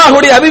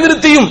அல்லாஹ்வுடைய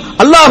அபிவிருத்தியும்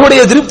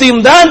அல்லாஹ்வுடைய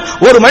திருப்தியும் தான்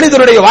ஒரு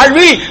மனிதனுடைய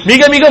வாழ்வில்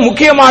மிக மிக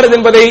முக்கியமானது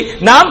என்பதை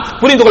நாம்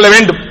புரிந்து கொள்ள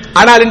வேண்டும்.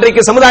 ஆனால்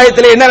இன்றைக்கு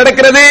சமுதாயத்திலே என்ன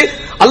நடக்கிறது?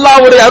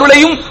 அல்லாஹ்வுடைய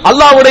அருளையும்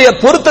அல்லாஹ்வுடைய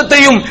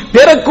பொருத்தத்தையும்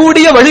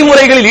பெறக்கூடிய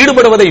வழிமுறைகளில்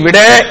ஈடுபடுவதை விட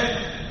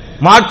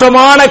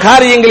மாற்றமான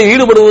காரியங்களில்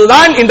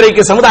ஈடுபடுவதுதான்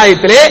இன்றைக்கு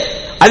சமுதாயத்திலே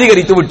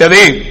அதிகரித்து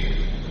விட்டது.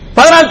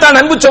 அதனால்தான்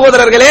அன்பு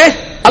சகோதரர்களே,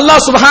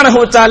 அல்லாஹ் சுப்ஹானஹு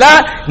வ தஆலா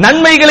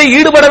நன்மைகளை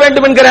ஈடுபட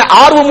வேண்டும் என்கிற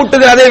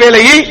ஆர்வமூட்டுகிற அதே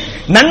வேளையில்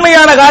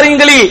நன்மையான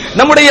காரியங்களில்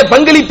நம்முடைய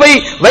பங்களிப்பை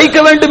வைக்க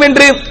வேண்டும்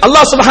என்று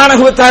அல்லாஹ்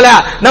சுப்ஹானஹு வ தஆலா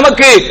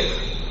நமக்கு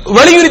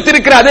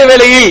வலியுறுத்தியிருக்கிற அதே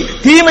வேளையில்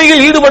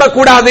தீமையில்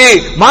ஈடுபடக்கூடாது,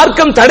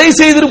 மார்க்கம் தடை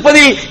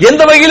செய்திருப்பதில்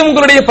எந்த வகையிலும்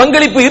உங்களுடைய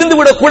பங்களிப்பு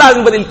இருந்துவிடக் கூடாது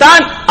என்பதில்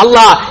தான்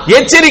அல்லாஹ்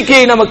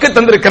எச்சரிக்கையை நமக்கு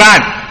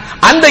தந்திருக்கிறான்.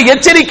 அந்த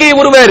எச்சரிக்கையை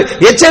ஒருவர்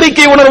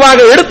எச்சரிக்கை உணர்வாக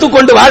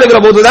எடுத்துக்கொண்டு வாழுகிற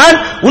போதுதான்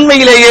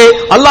உண்மையிலேயே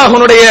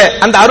அல்லாஹ்வுடைய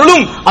அந்த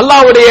அருளும்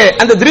அல்லாஹ்வுடைய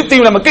அந்த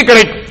திருப்தியும் நமக்கு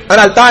கிடைக்கும்.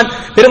 அதனால் தான்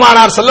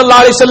பெருமானார்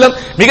ஸல்லல்லாஹு அலைஹி வஸல்லம்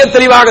மிக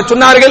தெளிவாக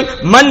சொன்னார்கள்,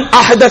 மன்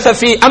அஹதஸ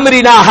ஃபீ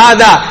அம்ரினா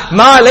ஹாதா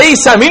மா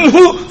லைஸ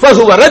மின்ஹு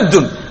ஃபஹுவ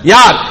ரத்துன்.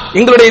 யார்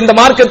எங்களுடைய இந்த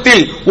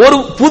மார்க்கத்தில் ஒரு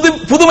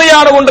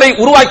புதுமையான ஒன்றை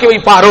உருவாக்கி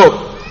வைப்பாரோ,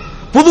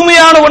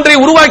 புதுமையான ஒன்றை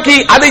உருவாக்கி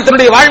அதை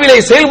தன்னுடைய வாழ்விலே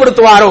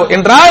செயல்படுத்துவாரோ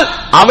என்றால்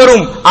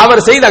அவரும்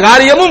அவர் செய்த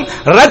காரியமும்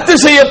ரத்து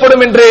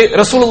செய்யப்படும் என்று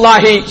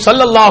ரசூலுல்லாஹி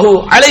ஸல்லல்லாஹு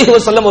அலைஹி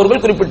வஸல்லம்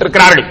அவர்கள்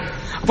குறிப்பிட்டிருக்கிறார்கள்.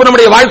 அப்ப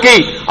நம்முடைய வாழ்க்கை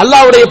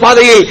அல்லாஹ்வுடைய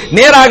பாதையில்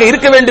நேராக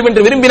இருக்க வேண்டும்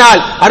என்று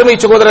விரும்பினால் அருமை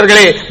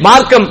சகோதரர்களே,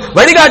 மார்க்கம்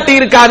வழிகாட்டி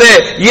இருக்காத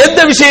எந்த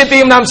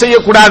விஷயத்தையும் நாம்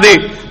செய்யக்கூடாது.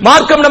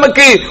 மார்க்கம்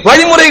நமக்கு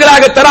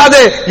வழிமுறைகளாக தராத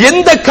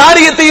எந்த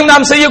காரியத்தையும்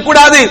நாம்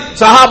செய்யக்கூடாது.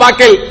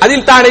 சஹாபாக்கள்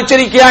அதில் தான்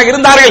எச்சரிக்கையாக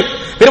இருந்தார்கள்.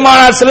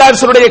 பெருமானார் ஸல்லல்லாஹு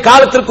அலைஹி வஸல்லம்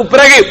காலத்திற்கு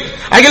பிறகு,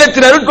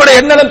 அகிலத்தின் அருட்கொடை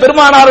எண்ணலம்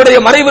பெருமானாருடைய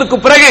மறைவிற்கு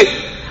பிறகு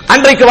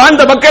அன்றைக்கு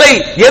வாழ்ந்த மக்களை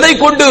எதை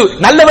கொண்டு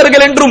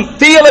நல்லவர்கள் என்றும்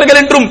தீயவர்கள்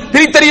என்றும்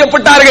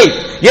பிரித்தறியப்பட்டார்கள்,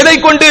 எதை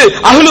கொண்டு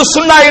அஹ்லு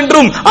சுன்னா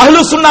என்றும் அஹ்லு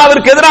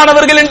சுன்னாவிற்கு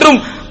எதிரானவர்கள்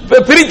என்றும்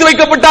பிரித்து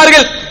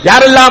வைக்கப்பட்டார்கள்.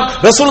 யாரெல்லாம்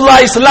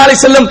ரசூலுல்லாஹி ஸல்லல்லாஹு அலைஹி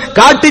வஸல்லம்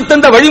காட்டி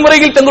தந்த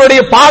வழிமுறையில்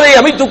தங்களுடைய பாதையை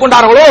அமைத்துக்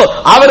கொண்டார்களோ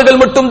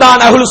அவர்கள்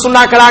மட்டும்தான் அஹ்லு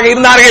சுன்னாக்களாக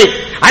இருந்தார்கள்.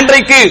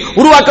 அன்றைக்கு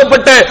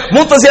உருவாக்கப்பட்ட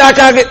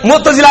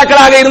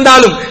முத்தஸிலாக்களாக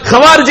இருந்தாலும்,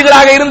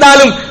 ஹவாரிஜிகளாக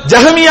இருந்தாலும்,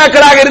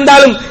 ஜஹமியாக்களாக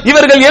இருந்தாலும்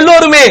இவர்கள்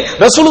எல்லோருமே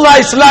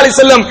ரசூலுல்லாஹி ஸல்லல்லாஹு அலைஹி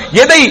வஸல்லம்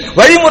எதை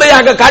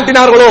வழிமுறையாக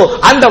காட்டினார்களோ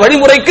அந்த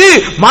வழிமுறைக்கு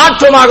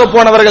மாற்றமாக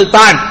போனவர்கள்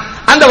தான்.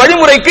 அந்த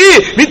வழிமுறைக்கு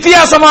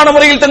வித்தியாசமான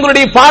முறையில்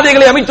தங்களுடைய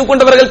பாதைகளை அமைத்துக்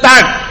கொண்டவர்கள்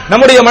தான்.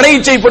 நம்முடைய மன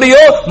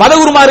இச்சைப்படியோ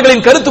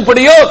மதகுருமார்களின்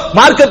கருத்துப்படியோ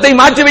மார்க்கத்தை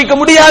மாற்றி வைக்க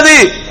முடியாது.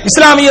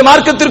 இஸ்லாமிய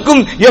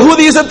மார்க்கத்திற்கும்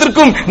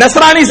யஹூதிசத்திற்கும்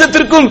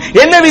நஸ்ரானிசத்திற்கும்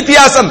என்ன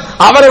வித்தியாசம்?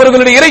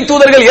 அவரவர்களுடைய இறை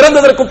தூதர்கள்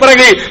இறந்ததற்கு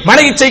பிறகு மன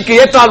இச்சைக்கு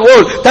ஏற்றால்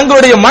போல்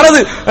தங்களுடைய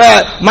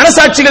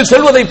மனசாட்சிகள்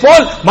சொல்வதை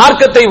போல்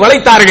மார்க்கத்தை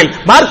வளைத்தார்கள்,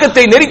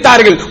 மார்க்கத்தை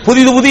நெறித்தார்கள்,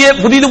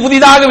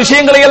 புதிதாக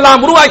விஷயங்களை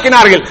எல்லாம்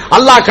உருவாக்கினார்கள்.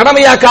 அல்லாஹ்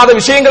கடமையாக்காத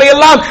விஷயங்களை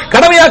எல்லாம்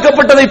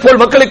கடமையாக்கப்பட்டதை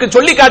போல் மக்களுக்கு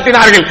சொல்லி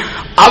காட்டினார்கள்.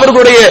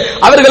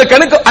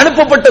 அவர்களுக்கு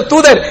அனுப்பப்பட்ட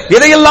தூதர்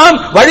எதையெல்லாம்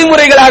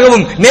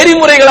வழிமுறைகளாகவும்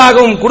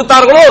நெறிமுறைகளாகவும்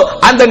கொடுத்தார்களோ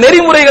அந்த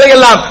நெறிமுறைகளை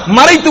எல்லாம்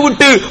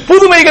மறைத்துவிட்டு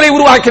புதுமைகளை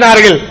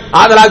உருவாக்கினார்கள்.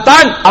 அதனால்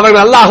தான்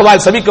அவர்கள்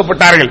அல்லாஹ்வால்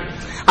சபிக்கப்பட்டார்கள்.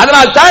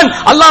 அதனால் தான்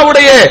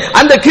அல்லாஹ்வுடைய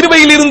அந்த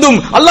கிருபையில் இருந்தும்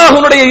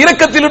அல்லாஹ்வுடைய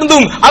இரக்கத்தில்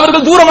இருந்தும்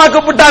அவர்கள்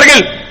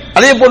தூரமாக்கப்பட்டார்கள்.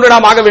 அதே போன்று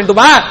நாம் ஆக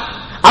வேண்டுமா?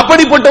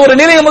 அப்படிப்பட்ட ஒரு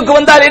நிலை நமக்கு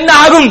வந்தால் என்ன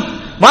ஆகும்?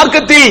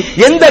 மார்க்கத்தில்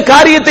எந்த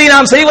காரியத்தை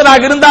நாம்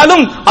செய்வதாக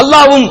இருந்தாலும்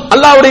அல்லாஹ்வும்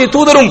அல்லாஹ்வுடைய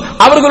தூதரும்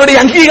அவர்களுடைய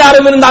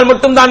அங்கீகாரம் இருந்தால்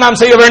மட்டும்தான் நாம்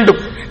செய்ய வேண்டும்.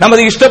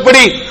 நமது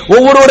இஷ்டப்படி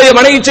ஒவ்வொருடைய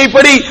மன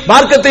இச்சைப்படி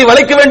மார்க்கத்தை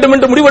வளைக்க வேண்டும்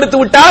என்று முடிவெடுத்து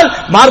விட்டால்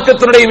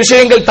மார்க்கத்தினுடைய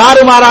விஷயங்கள்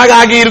தாறுமாறாக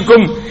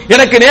ஆகியிருக்கும்.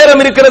 எனக்கு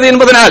நேரம் இருக்கிறது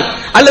என்பதனால்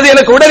அல்லது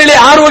எனக்கு உடலிலே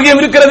ஆரோக்கியம்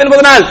இருக்கிறது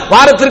என்பதனால்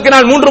வாரத்திற்கு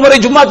நான் 3 முறை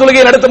ஜும்மா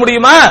தொழுகையை நடத்த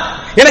முடியுமா?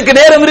 எனக்கு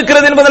நேரம்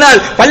இருக்கிறது என்பதனால்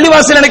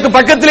பள்ளிவாசல் எனக்கு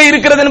பக்கத்திலே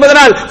இருக்கிறது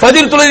என்பதனால்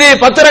ஃபஜ்ர் தொழுகையை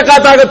 10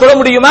 ரக்காத்தாக தொழ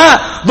முடியுமா?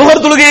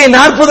 துஹர் தொழுகையை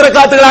 40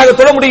 ரக்காத்துகளாக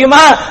தொழ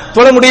முடியுமா?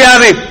 தொழ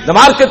முடியாது. இந்த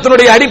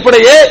மார்க்கத்தினுடைய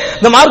அடிப்படையே,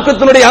 இந்த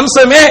மார்க்கத்தினுடைய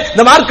அம்சமே,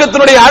 இந்த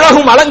மார்க்கத்தினுடைய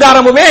அழகும்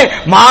அலங்காரமுமே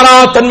மாறா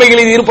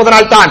தன்மைகளில்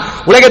இருப்பதனால் தான்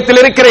உலகத்தில்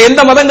இருக்கிற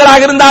எந்த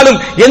மதங்களாக இருந்தாலும்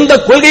எந்த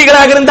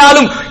கொள்கைகளாக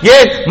இருந்தாலும்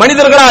ஏன்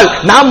மனிதர்களால்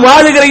நாம்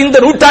வாழுகிற இந்த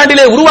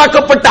நூற்றாண்டிலே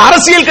உருவாக்கப்பட்ட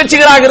அரசியல்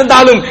கட்சிகளாக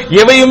இருந்தாலும்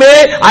எவையுமே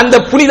அந்த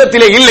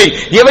புனிதத்திலே இல்லை,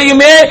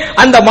 எவையுமே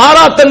அந்த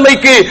மாறா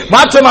தன்மைக்கு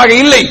மாற்றமாக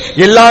இல்லை.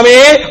 எல்லாமே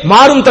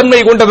மாறும்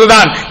தன்மை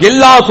கொண்டதுதான்.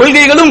 எல்லா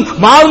கொள்கைகளும்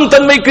மாறும்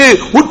தன்மைக்கு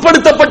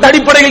உட்படுத்தப்பட்ட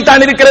அடிப்படையில்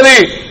தான் இருக்கிறது.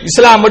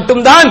 இஸ்லாம்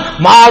மட்டும்தான்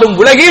மாறும்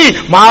உலகில்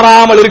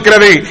மாறாமல்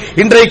இருக்கிறது.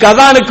 இன்றைக்கு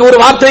அதானுக்கு ஒரு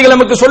வார்த்தைகள்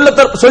நமக்கு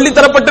சொல்லித்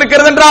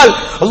தரப்பட்டிருக்கிறது என்றால்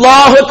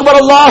அல்லாஹ் அக்பர்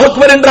அல்லாஹ்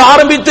அக்பர் என்று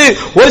ஆரம்பித்து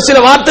ஒரு சில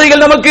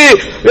வார்த்தைகள் நமக்கு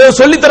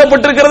சொல்லித்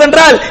தரப்பட்டிருக்கிறது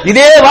என்றால்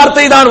இதே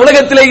வார்த்தை தான்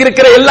உலகத்திலே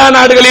இருக்கிற எல்லா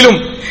நாடுகளிலும்,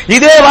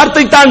 இதே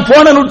வார்த்தை தான்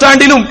போன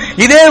நூற்றாண்டிலும்,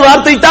 இதே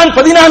வார்த்தை தான்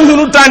 14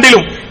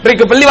 நூற்றாண்டிலும்.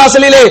 இன்றைக்கு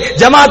பள்ளிவாசலிலே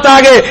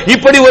ஜமாத்தாக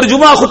இப்படி ஒரு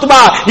ஜுமா குத்பா,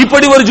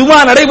 இப்படி ஒரு ஜுமா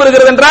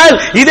நடைபெறுகிறது என்றால்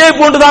இதே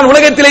போன்றுதான்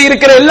உலகத்திலே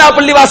இருக்கிற எல்லா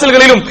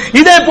பள்ளிவாசல்களிலும்,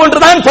 இதே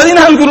போன்றுதான்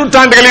 14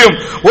 நூற்றாண்டுகளிலும்.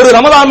 ஒரு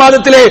ரமதான்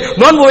மாதத்திலே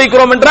நோன்பு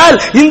வைக்கிறோம் என்றால்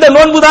இந்த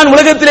நோன்புதான்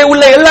உலகத்திலே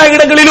உள்ள எல்லா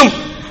இடங்களிலும்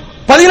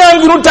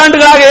 14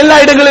 நூற்றாண்டுகளாக எல்லா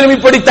இடங்களிலும்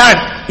இப்படித்தான்.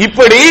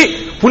 இப்படி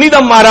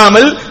புனிதம்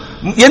மாறாமல்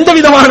எந்த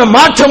விதமான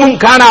மாற்றமும்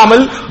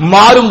காணாமல்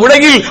மாறும்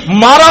உலகில்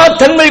மாறா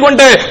தன்மை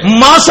கொண்ட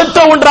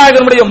மாசற்ற ஒன்றாக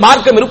நம்முடைய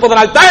மார்க்கம்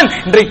இருப்பதனால் தான்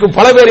இன்றைக்கு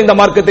பல பேர் இந்த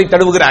மார்க்கத்தை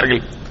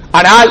தழுவுகிறார்கள்.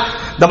 ஆனால்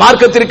இந்த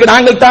மார்க்கத்திற்கு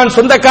நாங்கள் தான்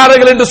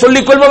சொந்தக்காரர்கள் என்று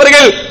சொல்லிக்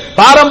கொள்பவர்கள்,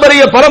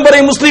 பரம்பரை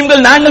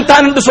முஸ்லிம்கள் நாங்கள்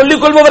தான் என்று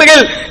சொல்லிக்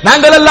கொள்பவர்கள்,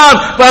 நாங்கள் எல்லாம்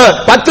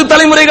 10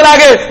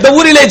 தலைமுறைகளாக இந்த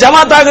ஊரிலே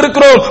ஜமாத்தாக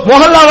இருக்கிறோம்,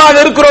 மொஹல்லாவாக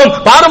இருக்கிறோம்,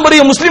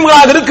 பாரம்பரிய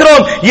முஸ்லிம்களாக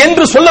இருக்கிறோம்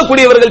என்று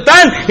சொல்லக்கூடியவர்கள்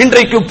தான்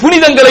இன்றைக்கு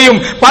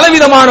புனிதங்களையும்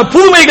பலவிதமான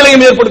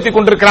புதுமைகளையும் ஏற்படுத்திக்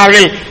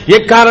கொண்டிருக்கிறார்கள்.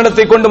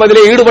 எக்காரணத்தை கொண்டும்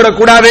அதிலே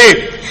ஈடுபடக்கூடாது,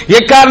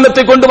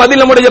 எக்காரணத்தை கொண்டும்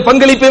அதில் நம்முடைய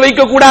பங்களிப்பை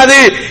வைக்கக்கூடாது.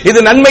 இது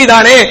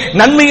நன்மைதானே,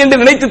 நன்மை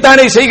என்று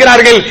நினைத்துத்தானே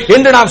செய்கிறார்கள்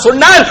என்று நாம்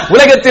சொன்னால்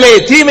உலகத்திலே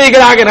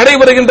தீமைகளாக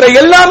நடைபெறுகின்ற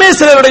எல்லாமே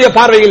சிலருடைய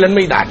பார்வையில்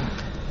நன்மைதான்.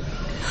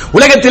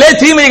 உலகத்திலே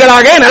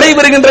தீமைகளாக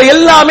நடைபெறுகின்ற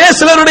எல்லாமே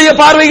சிலருடைய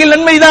பார்வையில்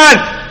நன்மைதான்.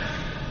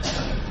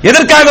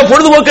 எதற்காக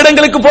பொழுதுபோக்கு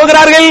இடங்களுக்கு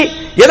போகிறார்கள்,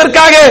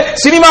 எதற்காக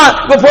சினிமா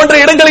போன்ற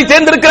இடங்களை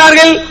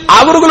தேர்ந்தெடுக்கிறார்கள்?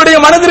 அவர்களுடைய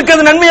மனதிற்கு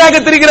அது நன்மையாக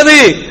தெரிகிறது,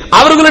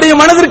 அவர்களுடைய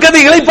மனதிற்கு அது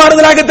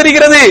இளைப்பாறுதலாக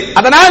தெரிகிறது,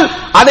 அதனால்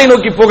அதை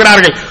நோக்கி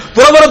போகிறார்கள்.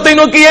 துறவரத்தை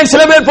நோக்கி ஏன்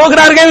சில பேர்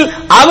போகிறார்கள்?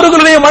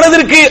 அவர்களுடைய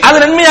மனதிற்கு அது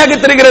நன்மையாக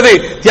தெரிகிறது.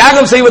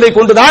 தியாகம் செய்வதை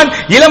கொண்டுதான்,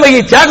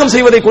 இளமையை தியாகம்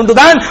செய்வதை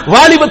கொண்டுதான்,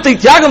 வாலிபத்தை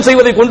தியாகம்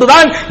செய்வதை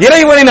கொண்டுதான்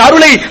இறைவனின்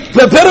அருளை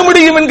பெற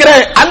முடியும் என்கிற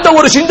அந்த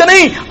ஒரு சிந்தனை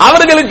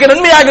அவர்களுக்கு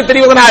நன்மையாக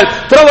தெரிவதனால்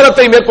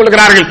துறவரத்தை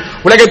மேற்கொள்கிறார்கள்.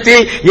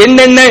 உலகத்தில்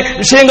என்னென்ன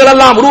விஷயங்கள்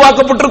எல்லாம்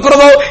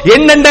உருவாக்கப்பட்டிருக்கிறதோ,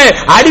 என்னென்ன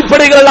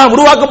அடிப்படைகள் எல்லாம்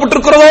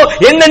உருவாக்கப்பட்டிருக்கிறதோ,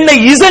 என்னென்ன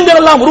இசங்கள்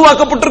எல்லாம்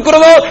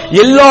உருவாக்கப்பட்டிருக்கிறதோ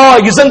எல்லா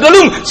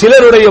இசங்களும்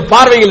சிலருடைய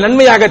பார்வையில்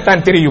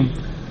நன்மையாகத்தான் தெரியும்.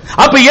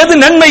 அப்ப எது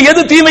நன்மை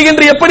எது தீமை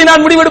என்று எப்படி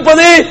நான்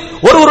முடிவெடுப்பது?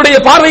 ஒருவருடைய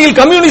பார்வையில்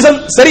கம்யூனிசம்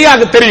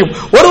சரியாக தெரியும்,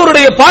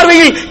 ஒருவருடைய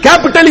பார்வையில்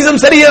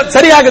கேபிட்டலிசம்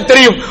சரியாக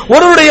தெரியும்,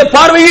 ஒருவருடைய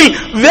பார்வையில்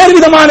வேறு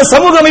விதமான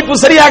சமூக அமைப்பு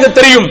சரியாக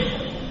தெரியும்.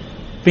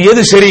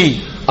 எது சரி?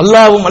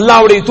 அல்லாஹ்வும்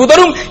அல்லாஹ்வுடைய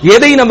தூதரும்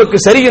எதை நமக்கு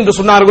சரி என்று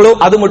சொன்னார்களோ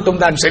அது மட்டும்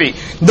தான் சரி.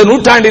 இந்த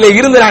நூற்றாண்டிலே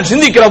இருந்து நான்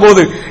சிந்திக்கிற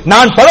போது,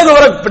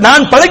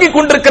 நான் பழகிக்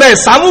கொண்டிருக்கிற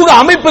சமூக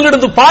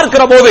அமைப்பிலிருந்து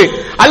பார்க்கிற போது,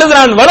 அல்லது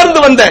நான் வளர்ந்து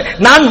வந்த,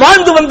 நான்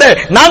வாழ்ந்து வந்த,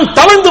 நான்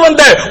தவழ்ந்து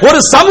வந்த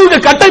ஒரு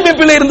சமூக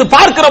கட்டமைப்பில் இருந்து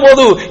பார்க்கிற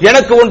போது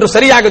எனக்கு ஒன்று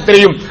சரியாக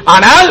தெரியும்.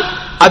 ஆனால்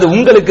அது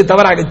உங்களுக்கு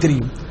தவறாக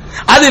தெரியும்,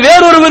 அது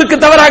வேறொருவருக்கு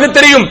தவறாக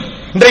தெரியும்.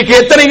 இன்றைக்கு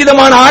எத்தனை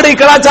விதமான ஆடை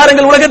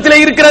கலாச்சாரங்கள் உலகத்திலே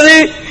இருக்கிறது,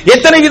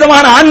 எத்தனை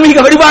விதமான ஆன்மீக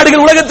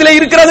வழிபாடுகள் உலகத்திலே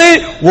இருக்கிறது.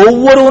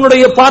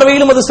 ஒவ்வொருவனுடைய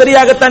பார்வையிலும் அது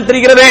சரியாகத்தான்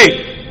தெரிகிறது.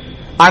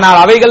 ஆனால்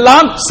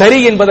அவைகள்லாம் சரி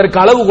என்பதற்கு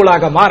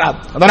அளவுகோலாக மாறாது.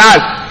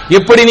 அதனால்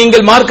எப்படி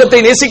நீங்கள் மார்க்கத்தை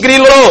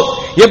நேசிக்கிறீர்களோ,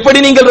 எப்படி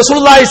நீங்கள்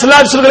ரசூலுல்லாஹி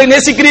ஸல்லல்லாஹு அலைஹி வஸல்லம்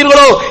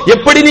நேசிக்கிறீர்களோ,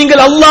 எப்படி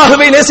நீங்கள்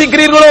அல்லாஹ்வை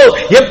நேசிக்கிறீர்களோ,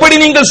 எப்படி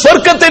நீங்கள்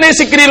சொர்க்கத்தை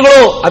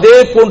நேசிக்கிறீர்களோ அதே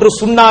போன்று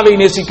சுன்னாவை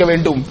நேசிக்க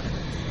வேண்டும்.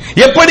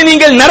 எப்படி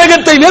நீங்கள்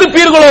நரகத்தை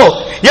வெறுப்பீர்களோ,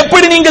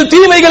 எப்படி நீங்கள்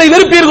தீமைகளை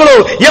வெறுப்பீர்களோ,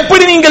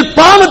 எப்படி நீங்கள்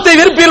பாவத்தை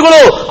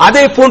வெறுப்பீர்களோ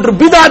அதே போன்று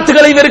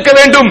பிதாத்துகளை வெறுக்க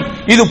வேண்டும்.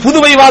 இது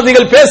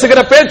புதுமைவாதிகள்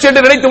பேசுகிற பேச்சு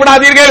என்று நினைத்து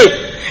விடாதீர்கள்,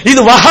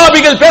 இது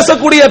வஹாபிகள்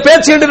பேசக்கூடிய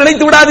பேச்சு என்று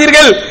நினைத்து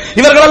விடாதீர்கள்.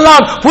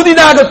 இவர்களெல்லாம்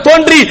புதிதாக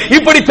தோன்றி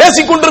இப்படி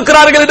பேசிக்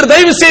கொண்டிருக்கிறார்கள் என்று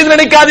தயவு செய்து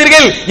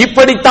நினைக்காதீர்கள்.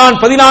 இப்படித்தான்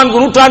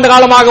 14 நூற்றாண்டு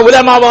காலமாக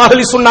உலமா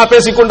அஹ்லி சுன்னா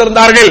பேசிக்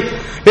கொண்டிருந்தார்கள்.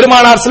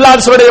 பெருமானார் ஸல்லல்லாஹு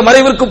அலைஹி வஸல்லம்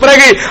மறைவிற்கு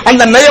பிறகு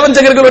அந்த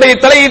நயவஞ்சகர்களுடைய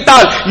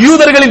தலையீட்டால்,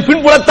 யூதர்களின்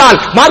பின்புலத்தால்,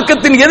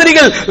 மார்க்கத்தின்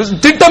எதிரிகள்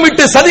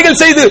திட்டமிட்டு சதிகள்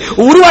செய்து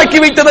உருவாக்கி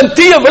வைத்ததன்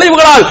தீய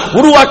விளைவுகளால்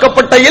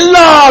உருவாக்கப்பட்ட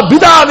எல்லா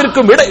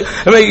பிதாவிற்கும்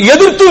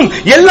எதிர்த்தும்,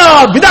 எல்லா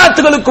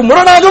பிதாத்துகளுக்கும்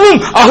முரணாகவும்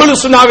அஹ்லு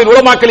சுன்னாவின்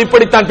உலமாக்கள்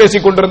இப்படித்தான்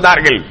பேசிக்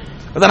கொண்டிருந்தார்கள்.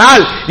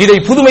 அதனால் இதை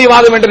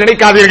புதுமைவாதம் என்று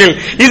நினைக்காதீர்கள்,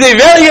 இதை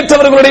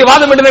வேலையற்றவர்களுடைய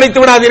வாதம் என்று நினைத்து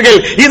விடாதீர்கள்,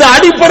 இது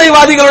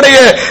அடிப்படைவாதிகளுடைய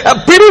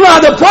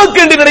பிடிவாத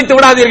போக்கு என்று நினைத்து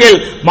விடாதீர்கள்.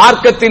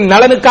 மார்க்கத்தின்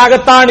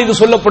நலனுக்காகத்தான் இது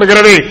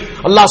சொல்லப்படுகிறது.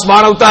 அல்லாஹ்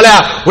சுப்ஹானஹு வ தஆலா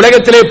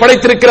உலகத்திலே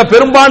படைத்திருக்கிற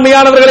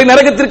பெரும்பான்மையானவர்களை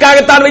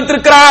நரகத்திற்காகத்தான்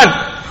வைத்திருக்கிறான்.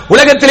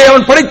 உலகத்திலே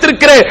அவன்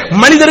படைத்திருக்கிற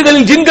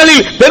மனிதர்களில்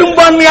ஜின்களில்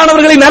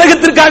பெரும்பான்மையானவர்களை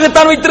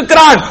நரகத்திற்காகத்தான்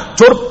வைத்திருக்கிறான்.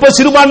 சொற்ப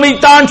சிறுபான்மை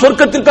தான்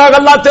சொர்க்கத்திற்காக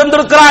அல்லாஹ்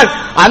தேர்ந்தெடுக்கிறான்.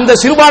 அந்த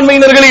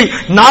சிறுபான்மையினர்களில்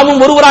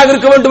நாமும் ஒருவராக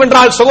இருக்க வேண்டும்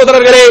என்றால்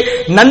சகோதரர்களே,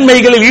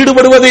 நன்மைகளில்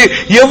ஈடுபடுவது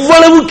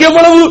எவ்வளவுக்கு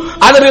எவ்வளவு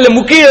அதற்கு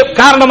முக்கிய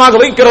காரணமாக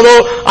வைக்கிறதோ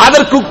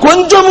அதற்கு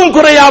கொஞ்சமும்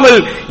குறையாமல்,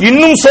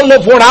 இன்னும் சொல்ல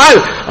போனால்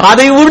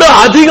அதை விட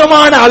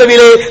அதிகமான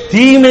அளவிலே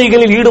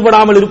தீமைகளில்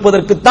ஈடுபடாமல்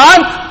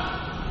இருப்பதற்குத்தான்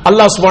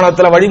அல்லாஹ் சுப்ஹானஹு வ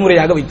தஆலா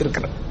வழிமுறையாக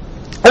வைத்திருக்கிறார்.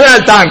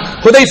 அதனால் தான்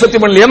ஹுதைஃபத்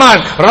இப்னு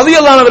யமான்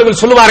ரலியல்லாஹு அன்ஹு அவர்கள்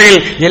சொல்வார்கள்,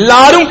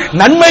 எல்லாரும்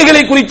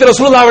நன்மைகளை குறித்து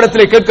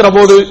ரசூலுல்லாஹ்விடத்திலே கேட்கிற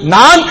போது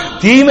நான்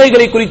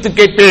தீமைகளை குறித்து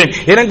கேட்டேன்.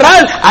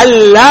 ஏனென்றால்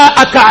அல்லா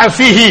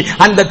அகஃபிஹி,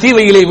 அந்த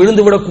தீமையிலே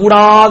விழுந்துவிடக்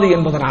கூடாது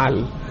என்பதனால்,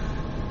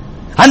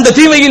 அந்த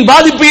தீமையின்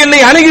பாதிப்பு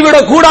என்னை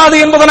அணுகிவிடக் கூடாது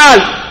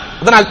என்பதனால்.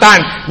 அதனால்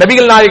தான்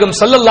நபிகள் நாயகம்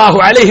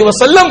ஸல்லல்லாஹு அலைஹி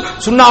வஸல்லம்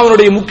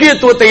சுன்னாவினுடைய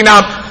முக்கியத்துவத்தை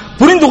நாம்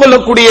புரிந்து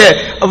கொள்ளக்கூடிய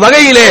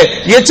வகையிலே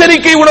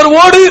எச்சரிக்கை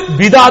உணர்வோடு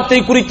பிதாத்தை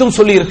குறித்தும்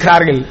சொல்லி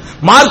இருக்கிறார்கள்.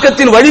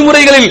 மார்க்கத்தின்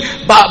வழிமுறைகளில்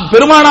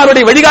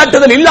பெருமானாருடைய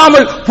வழிகாட்டுதல்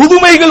இல்லாமல்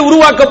புதுமைகள்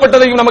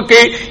உருவாக்கப்பட்டதையும் நமக்கு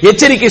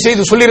எச்சரிக்கை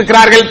செய்து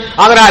சொல்லியிருக்கிறார்கள்.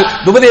 அதனால்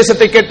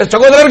உபதேசத்தை கேட்ட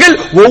சகோதரர்கள்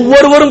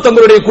ஒவ்வொருவரும்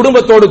தங்களுடைய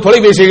குடும்பத்தோடு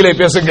தொலைபேசிகளை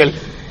பேசுங்கள்.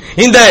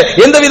 இந்த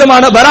எந்த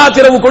விதமான பராத்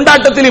இரவு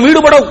கொண்டாட்டத்திலும்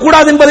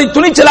ஈடுபடக்கூடாது என்பதை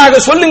துணிச்சலாக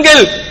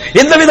சொல்லுங்கள்.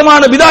 எந்த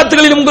விதமான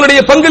பிதாத்துகளிலும் உங்களுடைய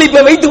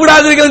பங்களிப்பை வைத்து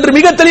விடாதீர்கள் என்று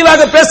மிக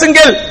தெளிவாக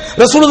பேசுங்கள்.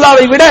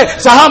 ரசூலுல்லாவை விட,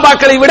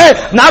 சஹாபாக்களை விட,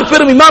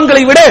 நாற்பெரும்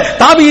இமாம்களை விட,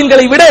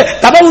 தாபியீன்களை விட,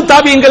 தபவு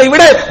தாபியீன்களை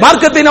விட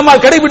மார்க்கத்தை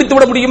நம்மால் கடைபிடித்து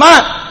விட முடியுமா?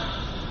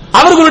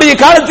 அவர்களுடைய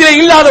காலத்திலே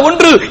இல்லாத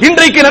ஒன்று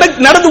இன்றைக்கு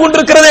நடந்து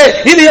கொண்டிருக்கிறது.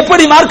 இது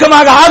எப்படி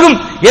மார்க்கமாக ஆகும்?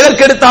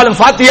 எதற்கெடுத்தாலும்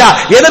ஃபாத்தியா,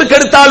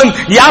 எதற்கெடுத்தாலும்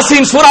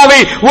யாசீன் சூராவை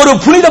ஒரு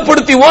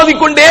புனிதப்படுத்தி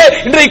ஓதிக்கொண்டே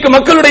இன்றைக்கு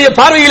மக்களுடைய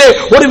பார்வையிலே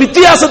ஒரு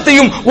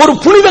வித்தியாசத்தையும் ஒரு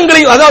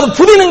புனிதங்களையும், அதாவது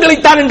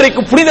புதினங்களைத்தான்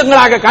இன்றைக்கு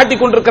புனிதங்களாக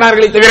காட்டிக்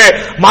கொண்டிருக்கிறார்களே தவிர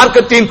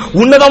மார்க்கத்தின்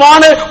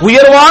உன்னதமான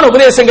உயர்வான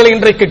உபதேசங்களை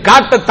இன்றைக்கு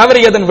காட்ட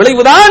தவறியதன்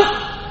விளைவுதான்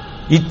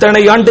இத்தனை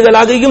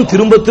ஆண்டுகளாகியும்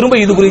திரும்ப திரும்ப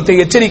இது குறித்த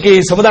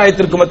எச்சரிக்கையை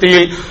சமுதாயத்திற்கு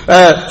மத்தியில்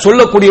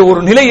சொல்லக்கூடிய ஒரு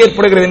நிலை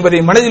ஏற்படுகிறது என்பதை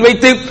மனதில்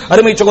வைத்து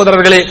அருமை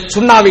சகோதரர்களே,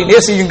 சுன்னாவை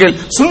நேசியுங்கள்,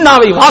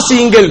 சுன்னாவை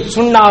வாசியுங்கள்,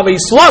 சுன்னாவை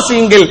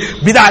சுவாசியுங்கள்,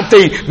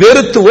 பிதாத்தை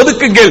வெறுத்து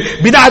ஒதுக்குங்கள்.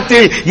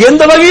 பிதாத்தில்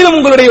எந்த வகையிலும்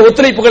உங்களுடைய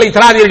ஒத்துழைப்புகளை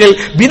தராதீர்கள்.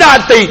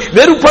 பிதாத்தை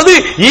வெறுப்பது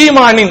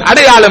ஈமானின்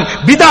அடையாளம்.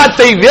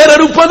 பிதாத்தை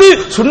வேறறுப்பது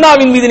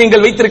சுன்னாவின் மீது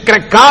நீங்கள் வைத்திருக்கிற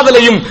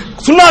காதலையும்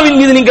சுன்னாவின்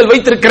மீது நீங்கள்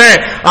வைத்திருக்கிற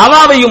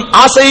அவாவையும்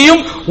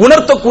ஆசையையும்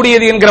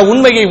உணர்த்தக்கூடியது என்கிற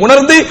உண்மையை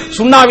உணர்ந்து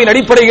சுன்னாவின்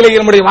அடிப்படையிலே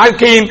நம்முடைய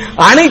வாழ்க்கையின்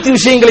அனைத்து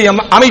விஷயங்களையும்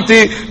அமைத்து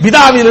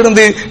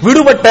பிதாவிலிருந்து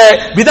விடுபட்ட,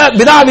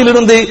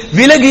 பிதாவிலிருந்து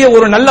விலகிய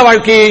ஒரு நல்ல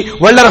வாழ்க்கையை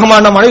வல்ல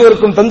ரஹ்மான் நம்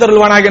அனைவருக்கும்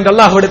தந்தருள்வானாக என்று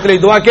அல்லாஹ்விடத்திலே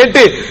துஆ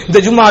கேட்டு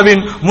இந்த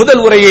ஜும்மாவின்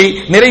முதல் உரையை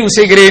நிறைவு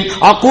செய்கிறேன்.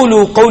 அகூலு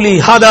கௌலி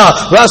ஹாதா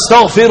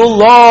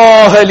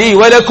வஸ்தக்ஃபிருல்லாஹ லீ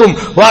வலக்கும்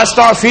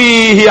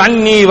வஸ்தஃபீஹி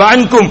அன்னி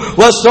வஅன்கும்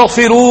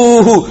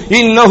வஸ்தக்ஃபிரூஹு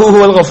இன்னஹு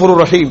ஹுவல்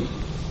கஃபூருர் ரஹீம்.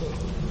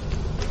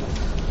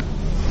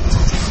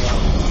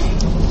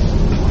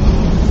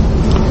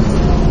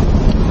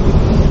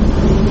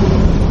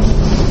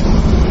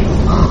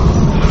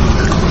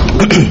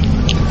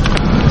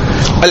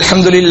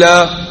 الحمد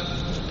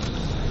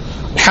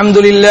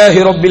لله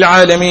رب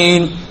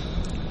العالمين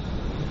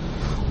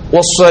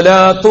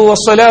والصلاة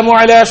والسلام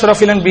على أشرف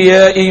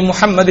الأنبياء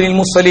محمد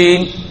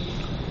المرسلين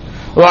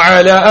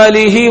وعلى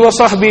آله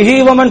وصحبه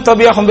ومن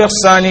تبعهم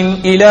بإحسان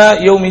إلى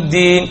يوم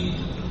الدين.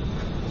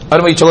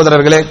 அருமை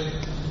சகோதரர்களே,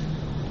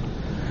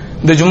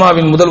 இந்த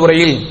ஜும்மாவின் முதல்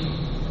உரையில்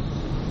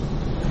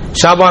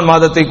ஷாபான்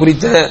மாதத்தை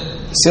குறித்த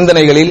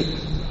சிந்தனைகளில்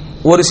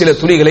ஒரு சில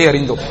துளிகளை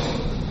அறிந்தோம்.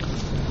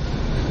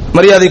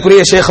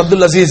 மரியாதைக்குரிய Sheikh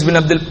Abdul Aziz bin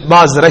Abdul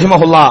Baz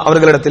ரஹிமஹுல்லா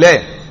அவர்களிடத்திலே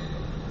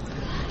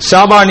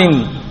ஷாபானின்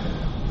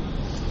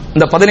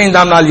இந்த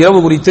 15ஆம் நாள் இரவு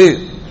குறித்து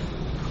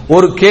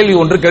ஒரு கேள்வி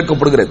ஒன்று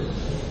கேட்கப்படுகிறது.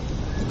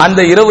 அந்த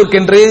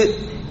இரவுக்கென்று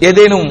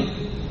ஏதேனும்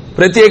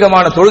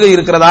பிரத்யேகமான தொழுகை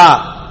இருக்கிறதா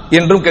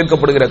என்றும்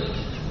கேட்கப்படுகிறது.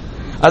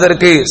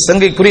 அதற்கு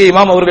சங்கைக்குரிய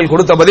இமாம் அவர்கள்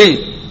கொடுத்த பதில்,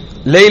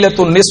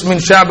 லைலத்துன் நிஸ்ஃப்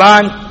மின்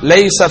ஷாபான்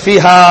லைஸ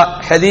ஃபீஹா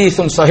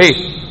ஹதீஸுன்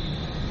ஸஹீஹ்.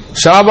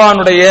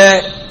 ஷாபானுடைய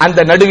அந்த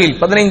நடுவில்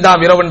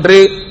 15ஆம் இரவன்று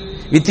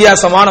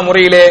வித்தியாசமான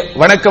முறையிலே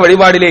வணக்க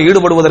வழிபாடிலே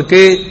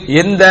ஈடுபடுவதற்கு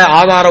எந்த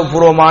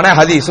ஆதாரபூர்வமான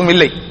ஹதீஸும்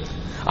இல்லை.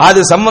 அது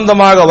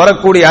சம்பந்தமாக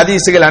வரக்கூடிய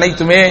ஹதீஸுகள்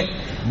அனைத்துமே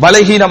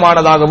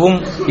பலகீனமானதாகவும்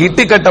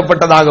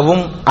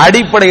இட்டுக்கட்டப்பட்டதாகவும்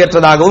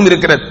அடிப்படையற்றதாகவும்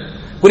இருக்கிறது.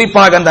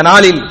 குறிப்பாக அந்த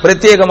நாளில்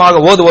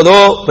பிரத்யேகமாக ஓதுவதோ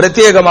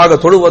பிரத்யேகமாக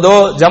தொழுவதோ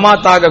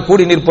ஜமாத்தாக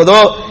கூடி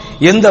நிற்பதோ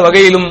எந்த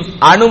வகையிலும்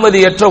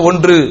அனுமதியற்ற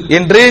ஒன்று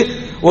என்று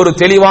ஒரு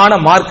தெளிவான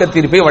மார்க்க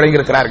தீர்ப்பை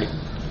வழங்கியிருக்கிறார்கள்.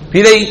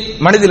 இதை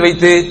மனதில்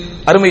வைத்து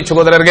அருமை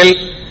சகோதரர்கள்,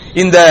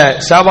 இந்த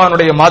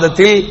ஷாபானுடைய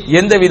மாதத்தில்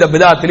எந்தவித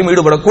பிதாத்திலும்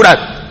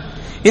ஈடுபடக்கூடாது.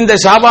 இந்த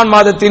ஷாபான்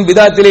மாதத்தின்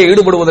பிதாத்திலே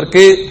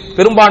ஈடுபடுவதற்கு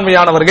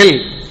பெரும்பான்மையானவர்கள்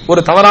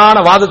ஒரு தவறான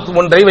வாதம்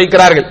ஒன்றை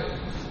வைக்கிறார்கள்.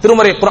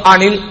 திருமறை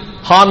குர்ஆனில்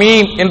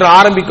ஹாமீம் என்று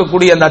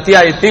ஆரம்பிக்கக்கூடிய அந்த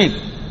அத்தியாயத்தில்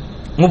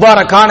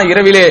முபாரக்கான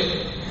இரவிலே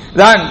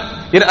தான்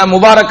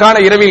முபாரக்கான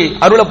இரவில்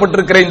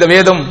அருளப்பட்டிருக்கிற இந்த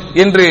வேதம்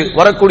என்று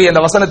வரக்கூடிய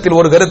இந்த வசனத்தில்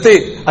ஒரு கருத்து,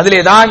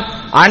 அதிலேதான்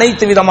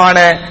அனைத்து விதமான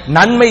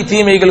நன்மை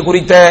தீமைகள்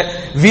குறித்த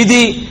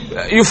விதி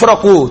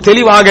யுஃப்ரகு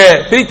தெளிவாக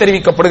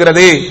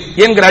பிரித்தறிவிக்கப்படுகிறது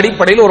என்கிற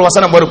அடிப்படையில் ஒரு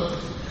வசனம் வரும்.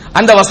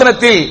 அந்த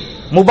வசனத்தில்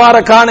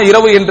முபாரக்கான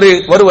இரவு என்று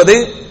வருவது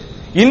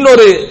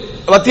இன்னொரு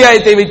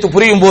அத்தியாயத்தை வைத்து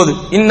புரியும் போது,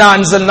 இன்னா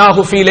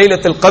அன்ஸல்நாஹு ஃபீ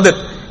லைலத்துல் கத்ர்,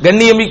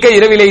 கண்ணியமிக்க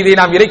இரவிலே இதை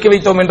நாம் இறக்கி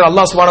வைத்தோம் என்று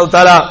அல்லாஹ் சுப்ஹானஹு வ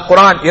தஆலா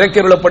குர்ஆன்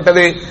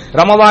இறக்கியுள்ளப்பட்டது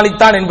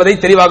ரமதானித்தான் என்பதை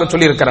தெளிவாக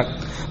சொல்லியிருக்கிறார்.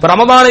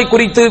 ரமதானை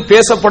குறித்து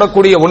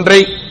பேசப்படக்கூடிய ஒன்றை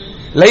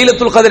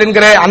லைலத்துல் கத்ர்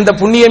என்கிற அந்த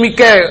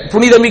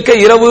புனிதமிக்க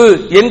இரவு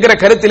என்கிற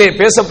கருத்திலே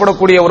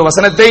பேசப்படக்கூடிய ஒரு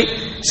வசனத்தை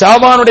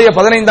ஷாபானுடைய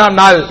 15ஆம்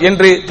நாள்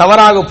என்று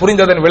தவறாக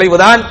புரிந்ததன்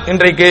விளைவுதான்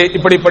இன்றைக்கு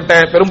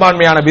இப்படிப்பட்ட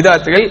பெரும்பான்மையான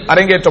பிதஅத்துகள்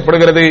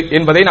அரங்கேற்றப்படுகிறது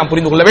என்பதை நாம்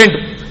புரிந்து கொள்ள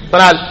வேண்டும்.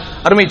 ஆனால்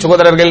அருமை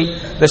சகோதரர்கள்,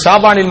 இந்த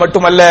ஷாபானில்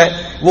மட்டுமல்ல,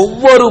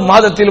 ஒவ்வொரு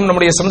மாதத்திலும்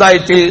நம்முடைய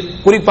சமுதாயத்தில்,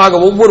 குறிப்பாக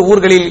ஒவ்வொரு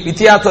ஊர்களில்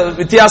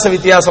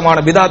வித்தியாசமான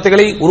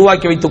பிதஅத்துகளை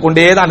உருவாக்கி வைத்துக்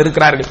கொண்டேதான்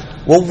இருக்கிறார்கள்.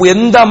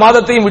 எந்த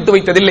மாதத்தையும் விட்டு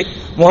வைத்ததில்லை.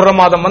 முஹர்ரம்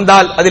மாதம்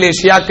வந்தால் அதிலே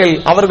ஷியாக்கள்,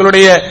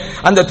 அவர்களுடைய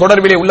அந்த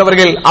தொடர்பிலே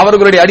உள்ளவர்கள்,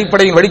 அவர்களுடைய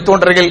அடிப்படையின்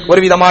வழித்தோன்றர்கள்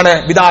ஒரு விதமான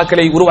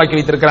பிதஅக்களை உருவாக்கி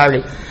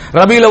வைத்திருக்கிறார்கள்.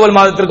 ரபீல் அவ்வல்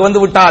மாதத்திற்கு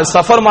வந்து விட்டால்,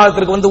 சஃபர்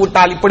மாதத்திற்கு வந்து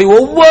விட்டால், இப்படி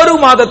ஒவ்வொரு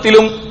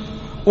மாதத்திலும்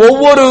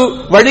ஒவ்வொரு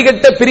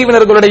வழிகட்ட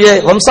பிரிவினர்களுடைய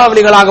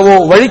வம்சாவளிகளாகவோ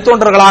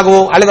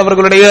வழித்தோன்றர்களாகவோ அல்லது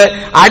அவர்களுடைய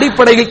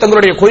அடிப்படையில்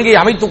தங்களுடைய கொள்கையை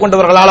அமைத்துக்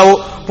கொண்டவர்களாகவோ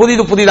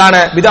புதிதான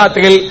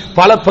பிதஅத்துகள்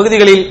பல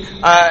பகுதிகளில்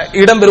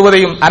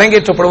இடம்பெறுவதையும்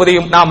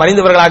அரங்கேற்றப்படுவதையும் நாம்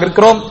அறிந்தவர்களாக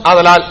இருக்கிறோம்.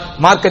 ஆதலால்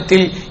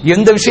மார்க்கத்தில்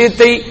எந்த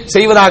விஷயத்தை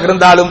செய்வதாக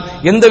இருந்தாலும்,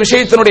 எந்த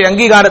விஷயத்தினுடைய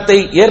அங்கீகாரத்தை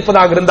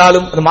ஏற்பதாக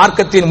இருந்தாலும், அது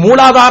மார்க்கத்தின்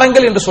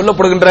மூலாதாரங்கள் என்று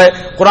சொல்லப்படுகின்ற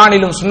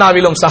குர்ஆனிலும்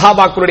சுன்னாவிலும்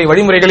சஹாபாக்களுடைய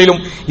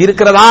வழிமுறைகளிலும்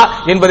இருக்கிறதா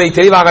என்பதை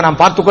தெளிவாக நாம்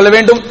பார்த்துக் கொள்ள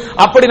வேண்டும்.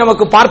 அப்படி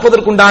நமக்கு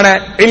பார்ப்பதற்குண்டான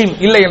இல்ம்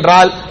இல்லை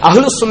என்றால்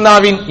அஹ்லுஸ்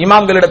சுன்னாவின்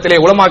இமாம்களிடத்திலே,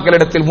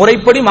 உலமாக்களிடத்தில்,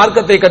 முறைப்படி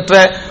மார்க்கத்தை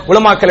கற்ற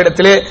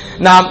உலமாக்களிடத்திலே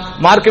நாம்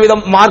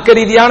மார்க்க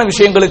ரீதியான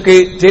விஷயங்களுக்கு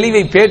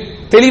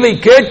தெளிவை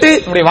கேட்டு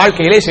நம்முடைய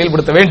வாழ்க்கையிலே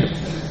செயல்படுத்த வேண்டும்.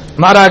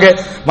 மாறாக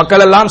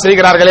மக்கள் எல்லாம்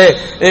செய்கிறார்களே,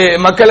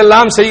 மக்கள்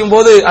எல்லாம் செய்யும்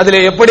போது அதிலே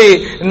எப்படி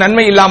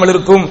நன்மை இல்லாமல்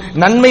இருக்கும்?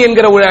 நன்மை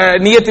என்கிற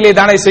நியத்திலே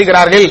தானே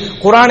செய்கிறார்கள்,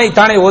 குர்ஆனை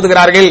தானே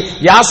ஓதுகிறார்கள்,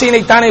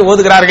 யாசீனை தானே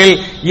ஓதுகிறார்கள்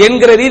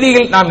என்கிற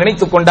ரீதியில் நாம்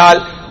நினைத்துக்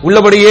கொண்டால்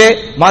உள்ளபடியே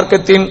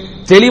மார்க்கத்தின்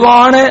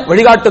தெளிவான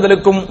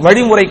வழிகாட்டுதலுக்கும்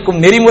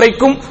வழிமுறைக்கும்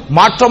நெறிமுறைக்கும்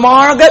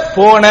மாற்றமாக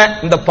போன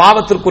இந்த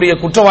பாவத்திற்குரிய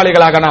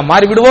குற்றவாளிகளாக நாம்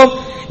மாறிவிடுவோம்.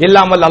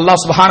 இல்லாமல் அல்லாஹ்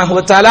சுப்ஹானஹு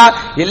வ தஆலா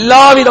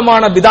எல்லா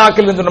விதமான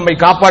பிதஅக்களிலிருந்து நம்மை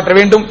காப்பாற்ற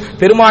வேண்டும்.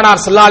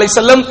 பெருமானார் ஸல்லல்லாஹு அலைஹி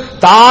வஸல்லம்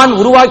தான்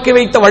உருவாக்கி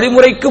வைத்த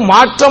வழிமுறைக்கு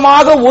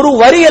மாற்றமாக ஒரு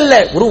வரி அல்ல,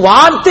 ஒரு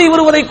வார்த்தை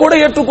வருவதை கூட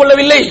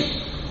ஏற்றுக்கொள்ளவில்லை.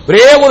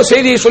 ஒரே ஒரு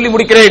செய்தியை சொல்லி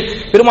முடிக்கிறேன்.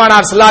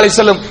 பெருமானார் ஸல்லல்லாஹு அலைஹி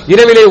வஸல்லம்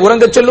இரவிலே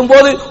உறங்கச் செல்லும்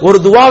போது ஒரு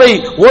துஆவை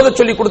ஓதச்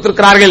சொல்லி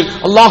கொடுத்திருக்கிறார்கள்.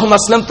 அல்லாஹும்ம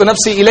அஸ்லம்து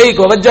நஃப்ஸி இலைக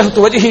வ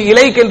வஜ்ஜஹ்து வஜ்ஹி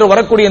இலைக என்று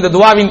வரக்கூடிய இந்த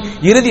துஆவின்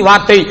இறுதி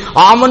வார்த்தை,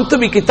 ஆமன்து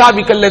பி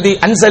கிதாபிக்கல்லதி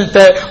அன்ஸல்த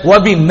வ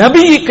பி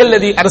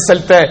நபியிக்கல்லதி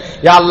அர்ஸல்த.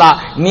 யா அல்லாஹ்,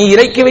 நீ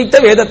இறக்கி வைத்த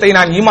வேதத்தை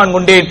நான் ஈமான்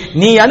கொண்டேன்,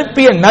 நீ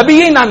அனுப்பிய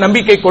நபியை நான்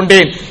நம்பிக்கை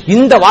கொண்டேன்.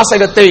 இந்த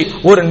வாசகத்தை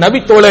ஒரு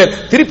நபி தோழர்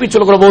திருப்பி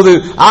சொல்கிற போது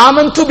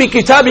ஆமன்து பி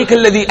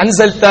கிதாபிக்கல்லதி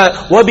அன்ஸல்த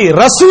வ பி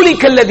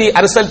ரசூலிக்கல்லதி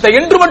அர்ஸல்த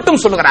என்று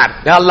மட்டும் சொல்கிறார்.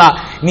 யா அல்லாஹ்,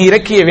 நீ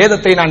இறக்கிய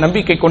வேதத்தை நான்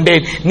நம்பிக்கை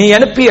கொண்டேன், நீ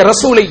அனுப்பிய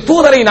ரசூலை,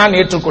 தூதரை நான்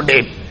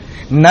ஏற்றுக்கொண்டேன்.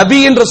 நபி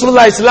என்று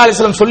ரசூலுல்லாஹி ஸல்லல்லாஹு அலைஹி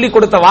வஸல்லம் சொல்லிக்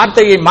கொடுத்த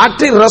வார்த்தையை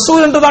மாற்றி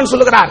ரசூல் என்று தான்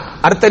சொல்லுகிறார்.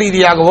 அர்த்த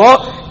ரீதியாகவோ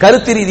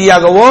கருத்து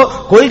ரீதியாகவோ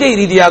கொள்கை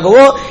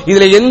ரீதியாகவோ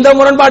இதுல எந்த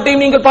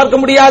முரண்பாட்டையும் நீங்கள்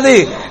பார்க்க முடியாது.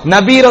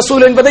 நபி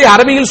ரசூல் என்பதை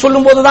அரபியில்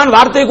சொல்லும் போதுதான்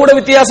வார்த்தை கூட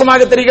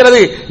வித்தியாசமாக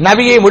தெரிகிறது.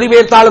 நபியை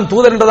மொழிபெயர்த்தாலும்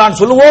தூதர் என்றுதான்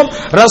சொல்லுவோம்,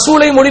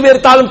 ரசூலை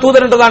மொழிபெயர்த்தாலும்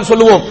தூதர் என்றுதான்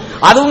சொல்லுவோம்.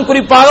 அதுவும்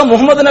குறிப்பாக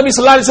முகமது நபி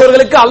ஸல்லல்லாஹு அலைஹி வஸல்லம்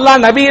அவர்களுக்கு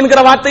அல்லாஹ் நபி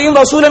என்கிற வார்த்தையும்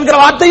ரசூல் என்கிற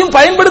வார்த்தையும்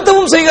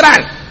பயன்படுத்தவும்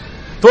செய்கிறான்.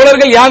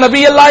 தோழர்கள் யா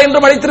நபி அல்லாஹ்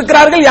என்று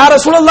அழைத்திருக்கிறார்கள், யா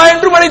ரசூல் அல்லாஹ்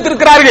என்று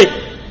அழைத்திருக்கிறார்கள்.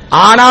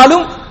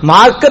 ஆனாலும்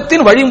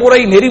மார்க்கத்தின் வழிமுறை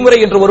நெறிமுறை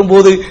என்று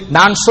வரும்போது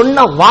நான்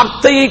சொன்ன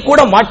வார்த்தையை கூட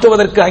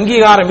மாற்றுவதற்கு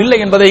அங்கீகாரம் இல்லை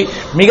என்பதை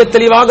மிக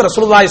தெளிவாக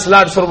ரசூலுல்லாஹி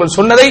ஸல்லல்லாஹு அலைஹி வஸல்லம்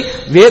சொன்னதை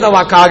வேத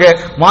வாக்காக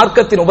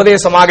மார்க்கத்தின்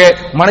உபதேசமாக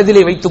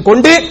மனதிலே வைத்துக்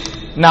கொண்டு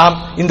நாம்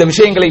இந்த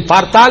விஷயங்களை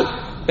பார்த்தால்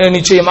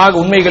நிச்சயமாக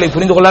உண்மைகளை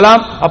புரிந்து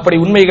கொள்ளலாம். அப்படி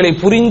உண்மைகளை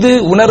புரிந்து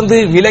உணர்ந்து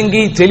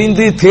விளங்கி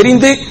தெளிந்து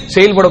தெரிந்து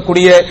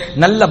செயல்படக்கூடிய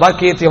நல்ல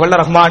பாக்கியத்தை வல்ல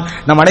ரஹ்மான்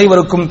நம்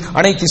அனைவருக்கும்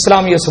அனைத்து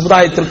இஸ்லாமிய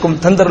சமுதாயத்திற்கும்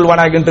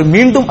தந்தருள்வானாக என்று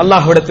மீண்டும்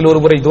அல்லாஹ்விடத்தில் ஒரு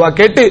முறை துஆ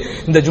கேட்டு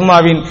இந்த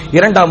ஜும்மாவின்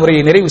இரண்டாம்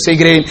முறையை நிறைவு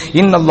செய்கிறேன்.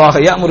 இன்னல்லாஹ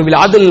யஅமுரு பில்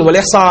அத்ல் வல்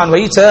இஹ்சான் வ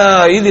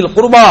ஈதாஇல்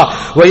குர்பா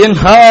வ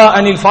யன்ஹா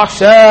அனில்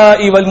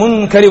ஃபஹ்ஷாஇ வல்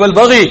முன்கரி வல்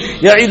பகி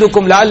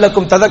யஇதுக்கும்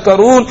லஅல்லக்கும்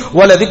ததக்கரூன்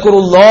வ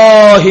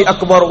லذிக்ருல்லாஹி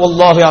அக்பர்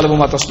வல்லாஹு யஅலமு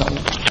மா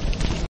தஸ்னஊன்.